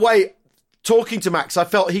a way, talking to Max, I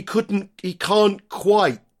felt he can't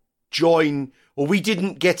quite join, or we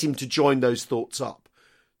didn't get him to join those thoughts up.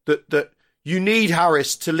 That you need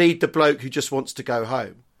Harris to lead the bloke who just wants to go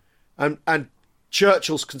home. And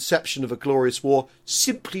Churchill's conception of a glorious war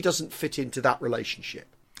simply doesn't fit into that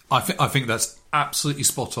relationship. I think that's absolutely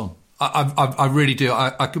spot on. I really do.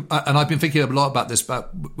 And I've been thinking a lot about this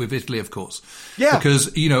with Italy, of course. Yeah. Because,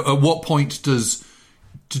 at what point to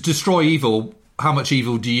destroy evil, how much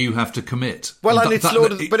evil do you have to commit? Well, and it's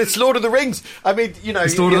Lord of the Rings. I mean,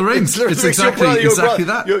 it's Lord of the Rings. It's exactly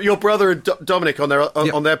that. Your brother and Dominic on their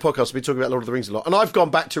podcast have been talking about Lord of the Rings a lot, and I've gone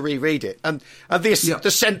back to reread it. And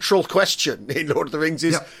the central question in Lord of the Rings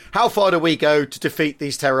is how far do we go to defeat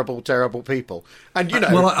these terrible, terrible people? And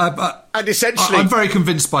and essentially, I'm very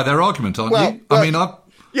convinced by their argument, aren't you? I mean,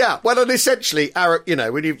 yeah, well, and essentially,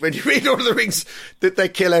 when you read Lord of the Rings, that they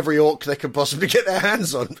kill every orc they can possibly get their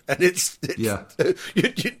hands on, and it's you know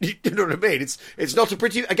what I mean? It's not a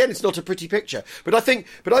pretty picture. But I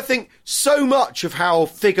think so much of how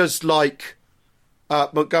figures like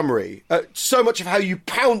Montgomery, so much of how you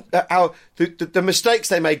pound how the mistakes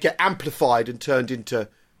they made get amplified and turned into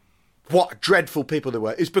what dreadful people they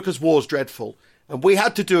were is because war's dreadful, and we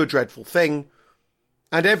had to do a dreadful thing.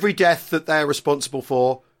 And every death that they're responsible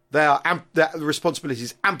for, the responsibility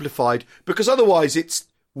is amplified, because otherwise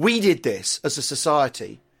we did this as a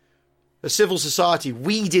society, a civil society.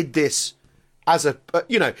 We did this as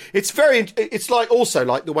it's also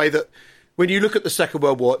like the way that when you look at the Second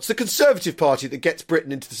World War, it's the Conservative Party that gets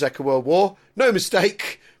Britain into the Second World War. No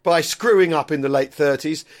mistake, by screwing up in the late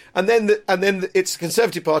 30s. And then it's the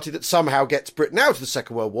Conservative Party that somehow gets Britain out of the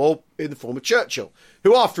Second World War in the form of Churchill,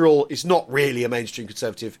 who, after all, is not really a mainstream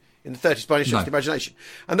Conservative in the 30s by any stretch of the imagination.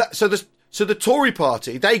 And so the Tory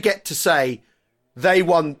Party, they get to say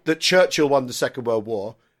that Churchill won the Second World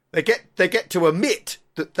War. They get to admit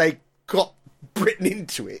that they got Britain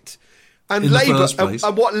into it. And Labour,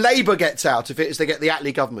 and what Labour gets out of it is they get the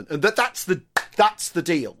Attlee government, and that's the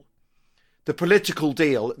deal, the political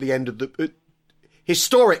deal at the end of the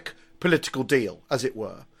historic political deal, as it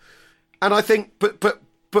were. And I think,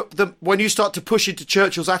 when you start to push into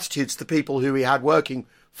Churchill's attitudes to the people who he had working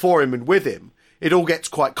for him and with him, it all gets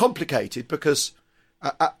quite complicated because,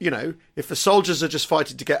 if the soldiers are just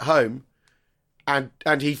fighting to get home, and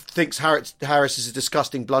he thinks Harris is a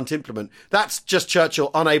disgusting blunt implement, that's just Churchill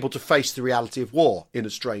unable to face the reality of war in a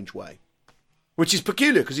strange way, which is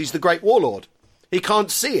peculiar because he's the great warlord. He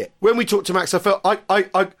can't see it. When we talked to Max, I felt it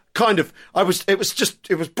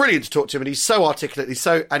was brilliant to talk to him, and he's so articulate, he's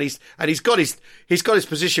got his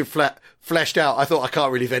position fleshed out. I thought I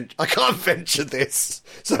can't venture this,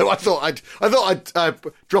 so I thought I'd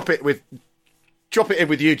drop it in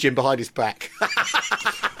with you, Jim, behind his back.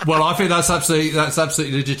 Well, I think that's absolutely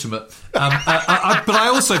legitimate. But I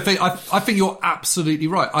also think I think you're absolutely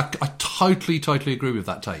right. I totally agree with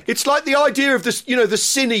that take. It's like the idea of this, the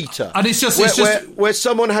sin eater, and it's just where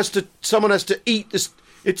someone has to eat this.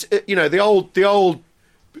 It's the old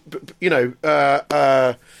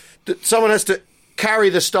someone has to carry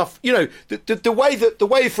the stuff. The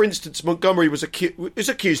way, for instance, Montgomery is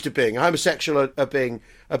accused of being a homosexual, of being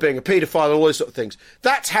a paedophile, and all those sort of things.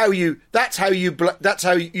 That's how you.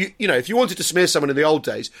 If you wanted to smear someone in the old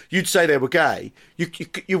days, you'd say they were gay. You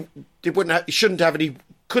shouldn't have any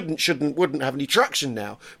traction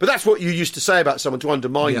now. But that's what you used to say about someone to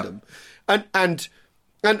undermine them, and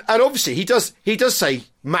obviously he does say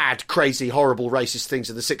mad, crazy, horrible, racist things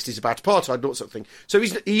in the 60s about apartheid and all that sort of thing. So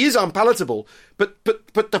he is unpalatable. But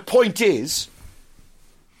the point is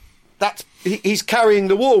that he's carrying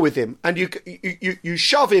the war with him, and you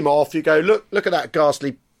shove him off. You go, look at that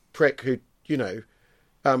ghastly prick who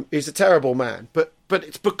he's a terrible man. But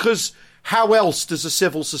it's because how else does a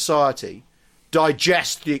civil society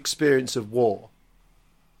digest the experience of war,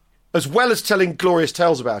 as well as telling glorious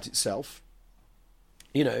tales about itself?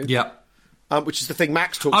 Which is the thing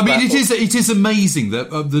Max talks about. I mean, it is amazing that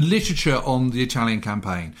the literature on the Italian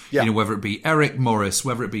campaign, whether it be Eric Morris,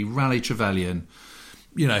 whether it be Raleigh Trevelyan,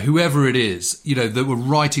 whoever it is, that were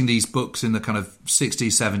writing these books in the kind of 60s,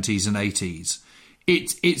 70s and 80s,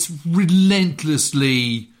 it's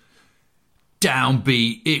relentlessly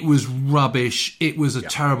downbeat. It was rubbish. It was a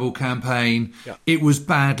terrible campaign. Yeah. It was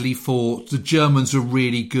badly fought. The Germans were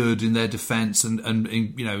really good in their defence and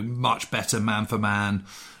much better man for man.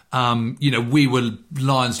 We were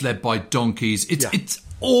lions led by donkeys. It's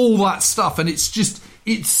all that stuff, and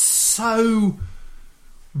it's so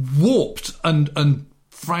warped and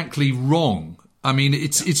frankly wrong. I mean,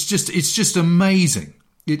 it's just amazing.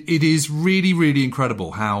 It is really, really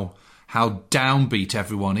incredible how downbeat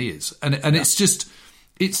everyone is, and it's just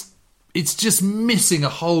missing a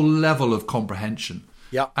whole level of comprehension.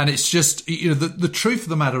 Yeah, and it's just the truth of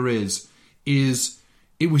the matter is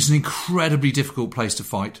it was an incredibly difficult place to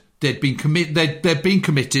fight. They'd been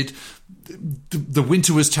committed. The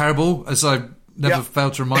winter was terrible, as I never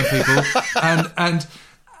failed to remind people, and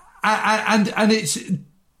it's.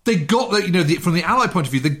 They got from the Allied point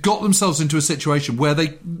of view, they got themselves into a situation where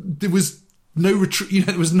there was no retreat. You know,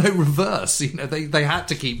 there was no reverse. You know, they had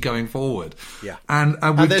to keep going forward. Yeah, and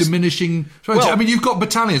with diminishing. I mean, you've got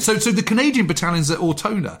battalions. So the Canadian battalions at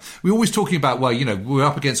Ortona. We're always talking about, well, you know, we're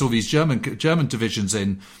up against all these German divisions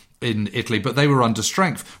in Italy, but they were under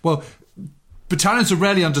strength. Well, battalions are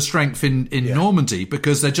rarely under strength in Normandy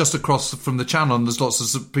because they're just across from the Channel and there's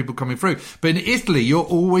lots of people coming through. But in Italy, you're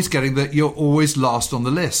always getting that. You're always last on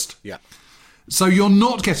the list. Yeah. So you're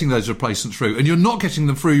not getting those replacements through, and you're not getting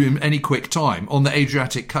them through in any quick time on the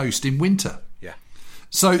Adriatic coast in winter. Yeah.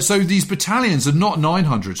 So these battalions are not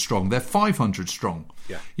 900 strong; they're 500 strong.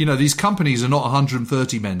 Yeah. You know, these companies are not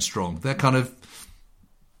 130 men strong; they're kind of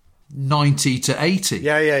 90 to 80.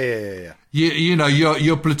 Yeah. You know,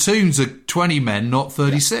 your platoons are 20 men, not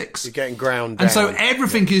 36. Yeah. You're getting ground down. And so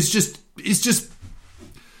everything is just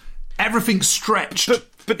everything's stretched.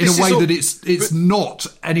 But in a way that it's not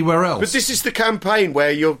anywhere else. But this is the campaign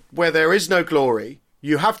where there is no glory.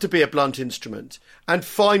 You have to be a blunt instrument, and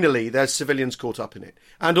finally there's civilians caught up in it.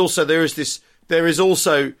 And also there is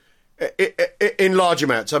also in large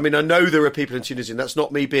amounts. I mean, I know there are people in Tunisia. That's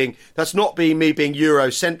not me being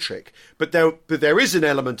Eurocentric. But there is an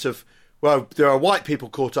element of, well, there are white people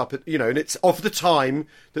caught up, you know, and it's of the time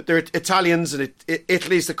that there are Italians and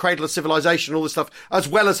Italy is the cradle of civilization, all this stuff, as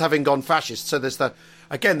well as having gone fascist. So there's that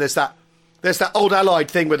old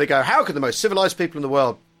Allied thing where they go, how can the most civilized people in the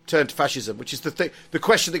world turn to fascism? Which is the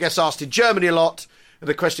question that gets asked in Germany a lot, and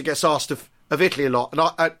the question that gets asked of Italy a lot.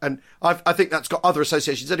 And I think that's got other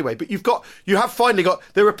associations anyway. But you have finally got,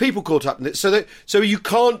 there are people caught up in it. So you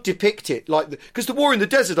can't depict it like, because the war in the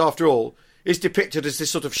desert, after all, is depicted as this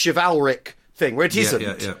sort of chivalric thing, where it isn't.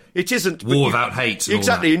 Yeah. It isn't. War without hate.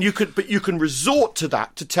 Exactly, and you can resort to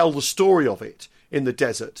that to tell the story of it in the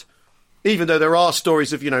desert, even though there are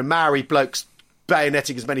stories of, you know, Maori blokes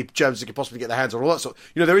bayoneting as many Germans as they could possibly get their hands on, all that sort.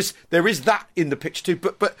 You know, there is that in the picture too.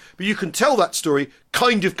 But you can tell that story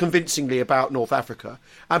kind of convincingly about North Africa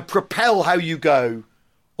and propel how you go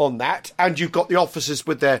on that. And you've got the officers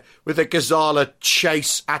with their gazala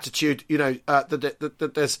chase attitude. You know,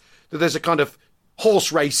 that there's a kind of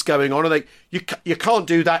horse race going on, and you can't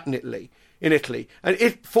do that in Italy. And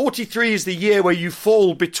if 43 is the year where you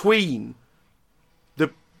fall between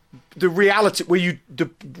the realities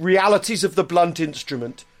of the blunt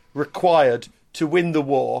instrument required to win the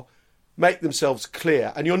war make themselves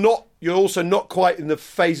clear, and you're also not quite in the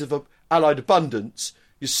phase of Allied abundance.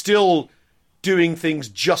 You're still doing things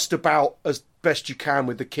just about as best you can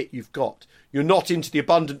with the kit you've got. You're not into the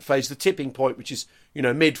abundant phase, the tipping point, which is, you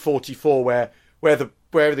know, mid 44, where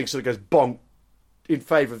everything sort of goes bonk in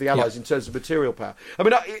favour of the Allies in terms of material power. I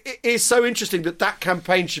mean, it's so interesting that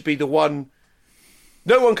campaign should be the one.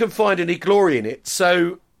 No one can find any glory in it,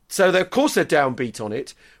 so of course they're downbeat on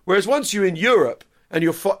it. Whereas once you're in Europe and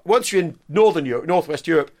once you're in Northern Europe, Northwest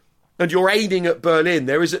Europe, and you're aiming at Berlin,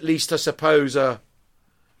 there is at least, I suppose,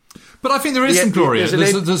 But I think there is some glory.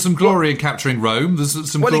 There's some glory in capturing Rome.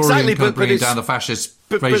 There's some glory in kind of bringing down the fascist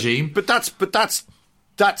regime. But that's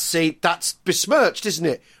besmirched, isn't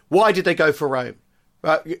it? Why did they go for Rome?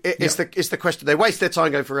 It's the question. They wasted their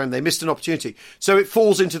time going for Rome. They missed an opportunity. So it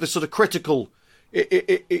falls into the sort of critical.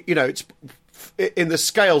 You know, it's in the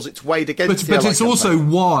scales. It's weighed against. But it's also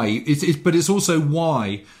why. It's also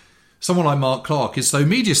why someone like Mark Clark is so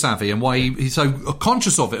media savvy, and why he's so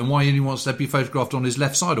conscious of it, and why he only wants to be photographed on his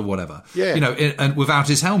left side or whatever. Yeah. You know, and without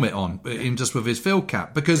his helmet on, just with his field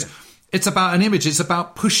cap, because. Yeah. It's about an image. It's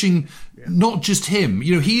about pushing not just him.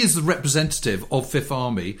 You know, he is the representative of Fifth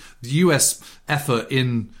Army, the US effort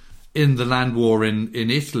in the land war in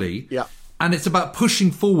Italy. Yeah. And it's about pushing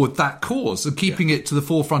forward that cause and keeping it to the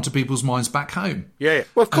forefront of people's minds back home. Yeah.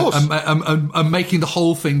 Well, of course. And making the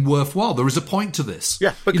whole thing worthwhile. There is a point to this.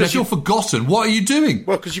 Yeah. Because if you're forgotten, what are you doing?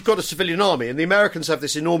 Well, because you've got a civilian army, and the Americans have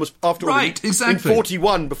this enormous... After all, exactly. In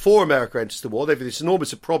 41, before America enters the war, they've this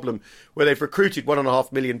enormous problem where they've recruited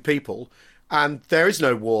 1.5 million people, and there is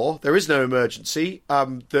no war, there is no emergency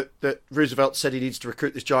that Roosevelt said he needs to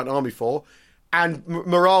recruit this giant army for, and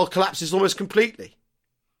morale collapses almost completely.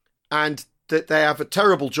 And that they have a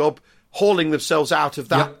terrible job hauling themselves out of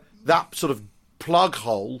that sort of plug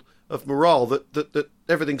hole of morale that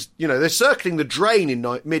everything's, you know, they're circling the drain in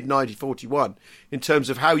mid-1941 in terms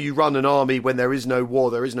of how you run an army when there is no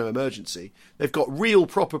war, there is no emergency. They've got real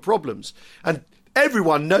proper problems. And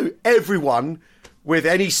everyone with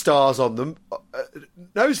any stars on them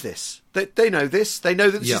knows this. They know this. They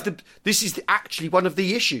know that this is actually one of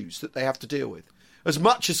the issues that they have to deal with. As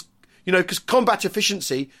much as, you know, because combat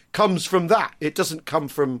efficiency comes from that. It doesn't come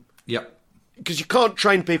from... Because you can't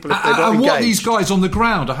train people if they're not engaged. And what these guys on the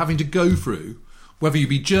ground are having to go through, whether you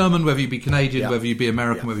be German, whether you be Canadian, whether you be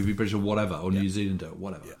American, whether you be British or whatever, or New Zealander or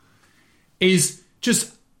whatever, is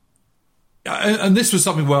just... And this was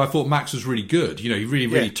something where I thought Max was really good. You know, he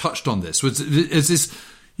really touched on this. Is this,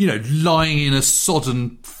 you know, lying in a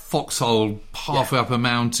sodden foxhole halfway up a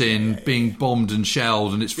mountain, being bombed and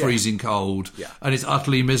shelled, and it's freezing cold, and it's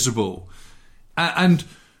utterly miserable. And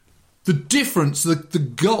the difference, the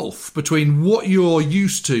gulf between what you're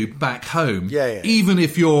used to back home, even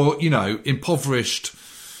if you're, you know, impoverished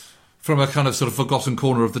from a kind of sort of forgotten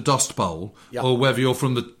corner of the Dust Bowl, or whether you're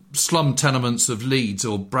from the slum tenements of Leeds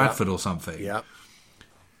or Bradford or something.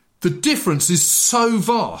 The difference is so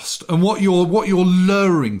vast, and what you're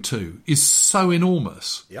luring to is so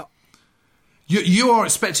enormous. You are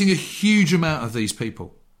expecting a huge amount of these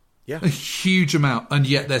people. A huge amount, and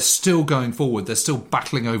yet they're still going forward. They're still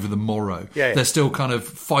battling over the Morro. They're still kind of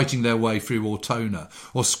fighting their way through Ortona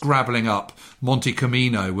or scrabbling up Monte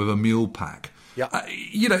Camino with a mule pack.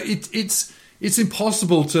 You know, it's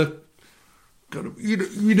impossible to...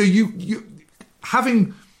 You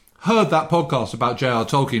having heard that podcast about J.R.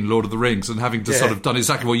 Tolkien, Lord of the Rings, and having to sort of done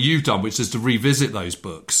exactly what you've done, which is to revisit those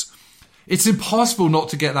books, it's impossible not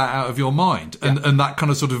to get that out of your mind. And that kind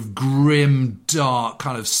of sort of grim, dark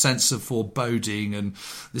kind of sense of foreboding and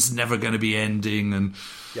this is never going to be ending and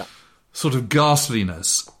sort of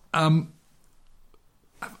ghastliness.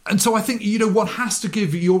 And so I think, you know, one has to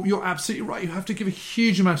give, you're absolutely right, you have to give a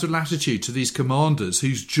huge amount of latitude to these commanders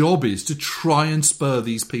whose job is to try and spur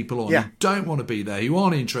these people on who don't want to be there, who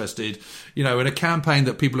aren't interested, you know, in a campaign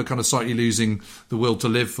that people are kind of slightly losing the will to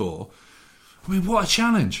live for. I mean, what a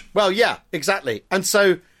challenge. Well, yeah, exactly. And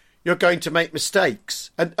so you're going to make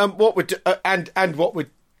mistakes. And what we're and what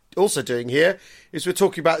we're also doing here is we're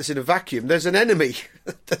talking about this in a vacuum. There's an enemy.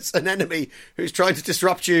 There's an enemy who's trying to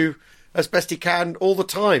disrupt you as best he can all the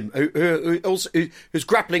time, who's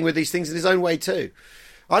grappling with these things in his own way too.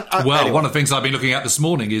 Anyway. One of the things I've been looking at this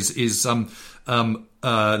morning is Lieutenant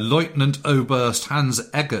Oberst Hans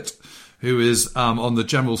Eggert, who is on the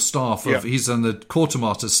general staff of, he's on the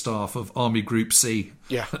quartermaster's staff of Army Group C.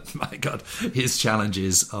 My God, his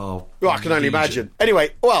challenges are... Well, I can only imagine.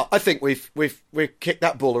 Anyway, well, I think we've kicked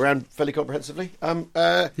that ball around fairly comprehensively.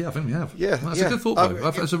 I think we have. That's a good thought,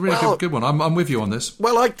 though. That's a really good one. I'm with you on this.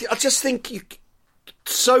 Well, I just think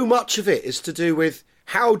so much of it is to do with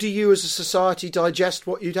how do you as a society digest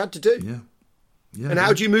what you'd had to do? And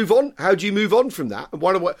how do you move on? How do you move on from that? And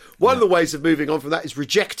one of the ways of moving on from that is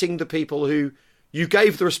rejecting the people who you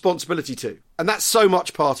gave the responsibility to. And that's so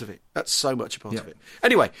much part of it. That's so much a part of it.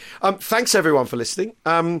 Anyway, thanks everyone for listening.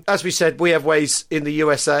 As we said, we have ways in the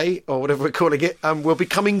USA, or whatever we're calling it, will be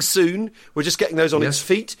coming soon. We're just getting those on its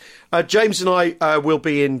feet. James and I will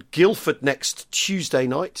be in Guildford next Tuesday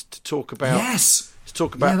night to talk about... Yeah,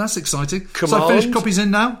 that's exciting. Command. So finished copies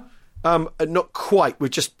in now? Not quite. We're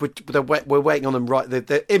waiting on them. Right,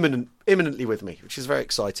 they're imminently with me, which is very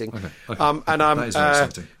exciting. Okay. That is very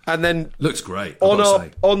exciting. And then looks great.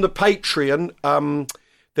 On the Patreon,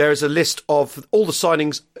 there is a list of all the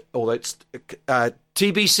signings. Although it's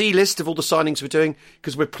TBC list of all the signings we're doing,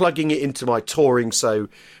 because we're plugging it into my touring. So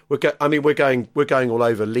we're going all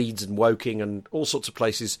over Leeds and Woking and all sorts of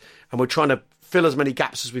places, and we're trying to fill as many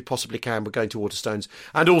gaps as we possibly can. We're going to Waterstones,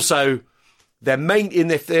 and also.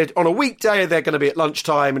 If they're on a weekday, they're going to be at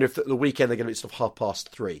lunchtime, and if at the weekend, they're going to be sort of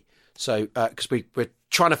 3:30. So, because we're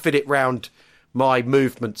trying to fit it round my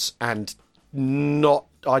movements and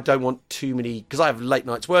I don't want too many, because I have late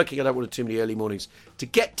nights working, I don't want too many early mornings to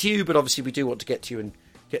get to you, but obviously we do want to get to you and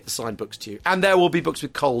get the signed books to you. And there will be books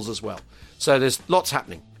with Coles as well. So there's lots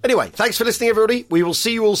happening. Anyway, thanks for listening, everybody. We will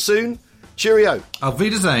see you all soon. Cheerio. Auf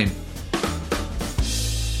Wiedersehen.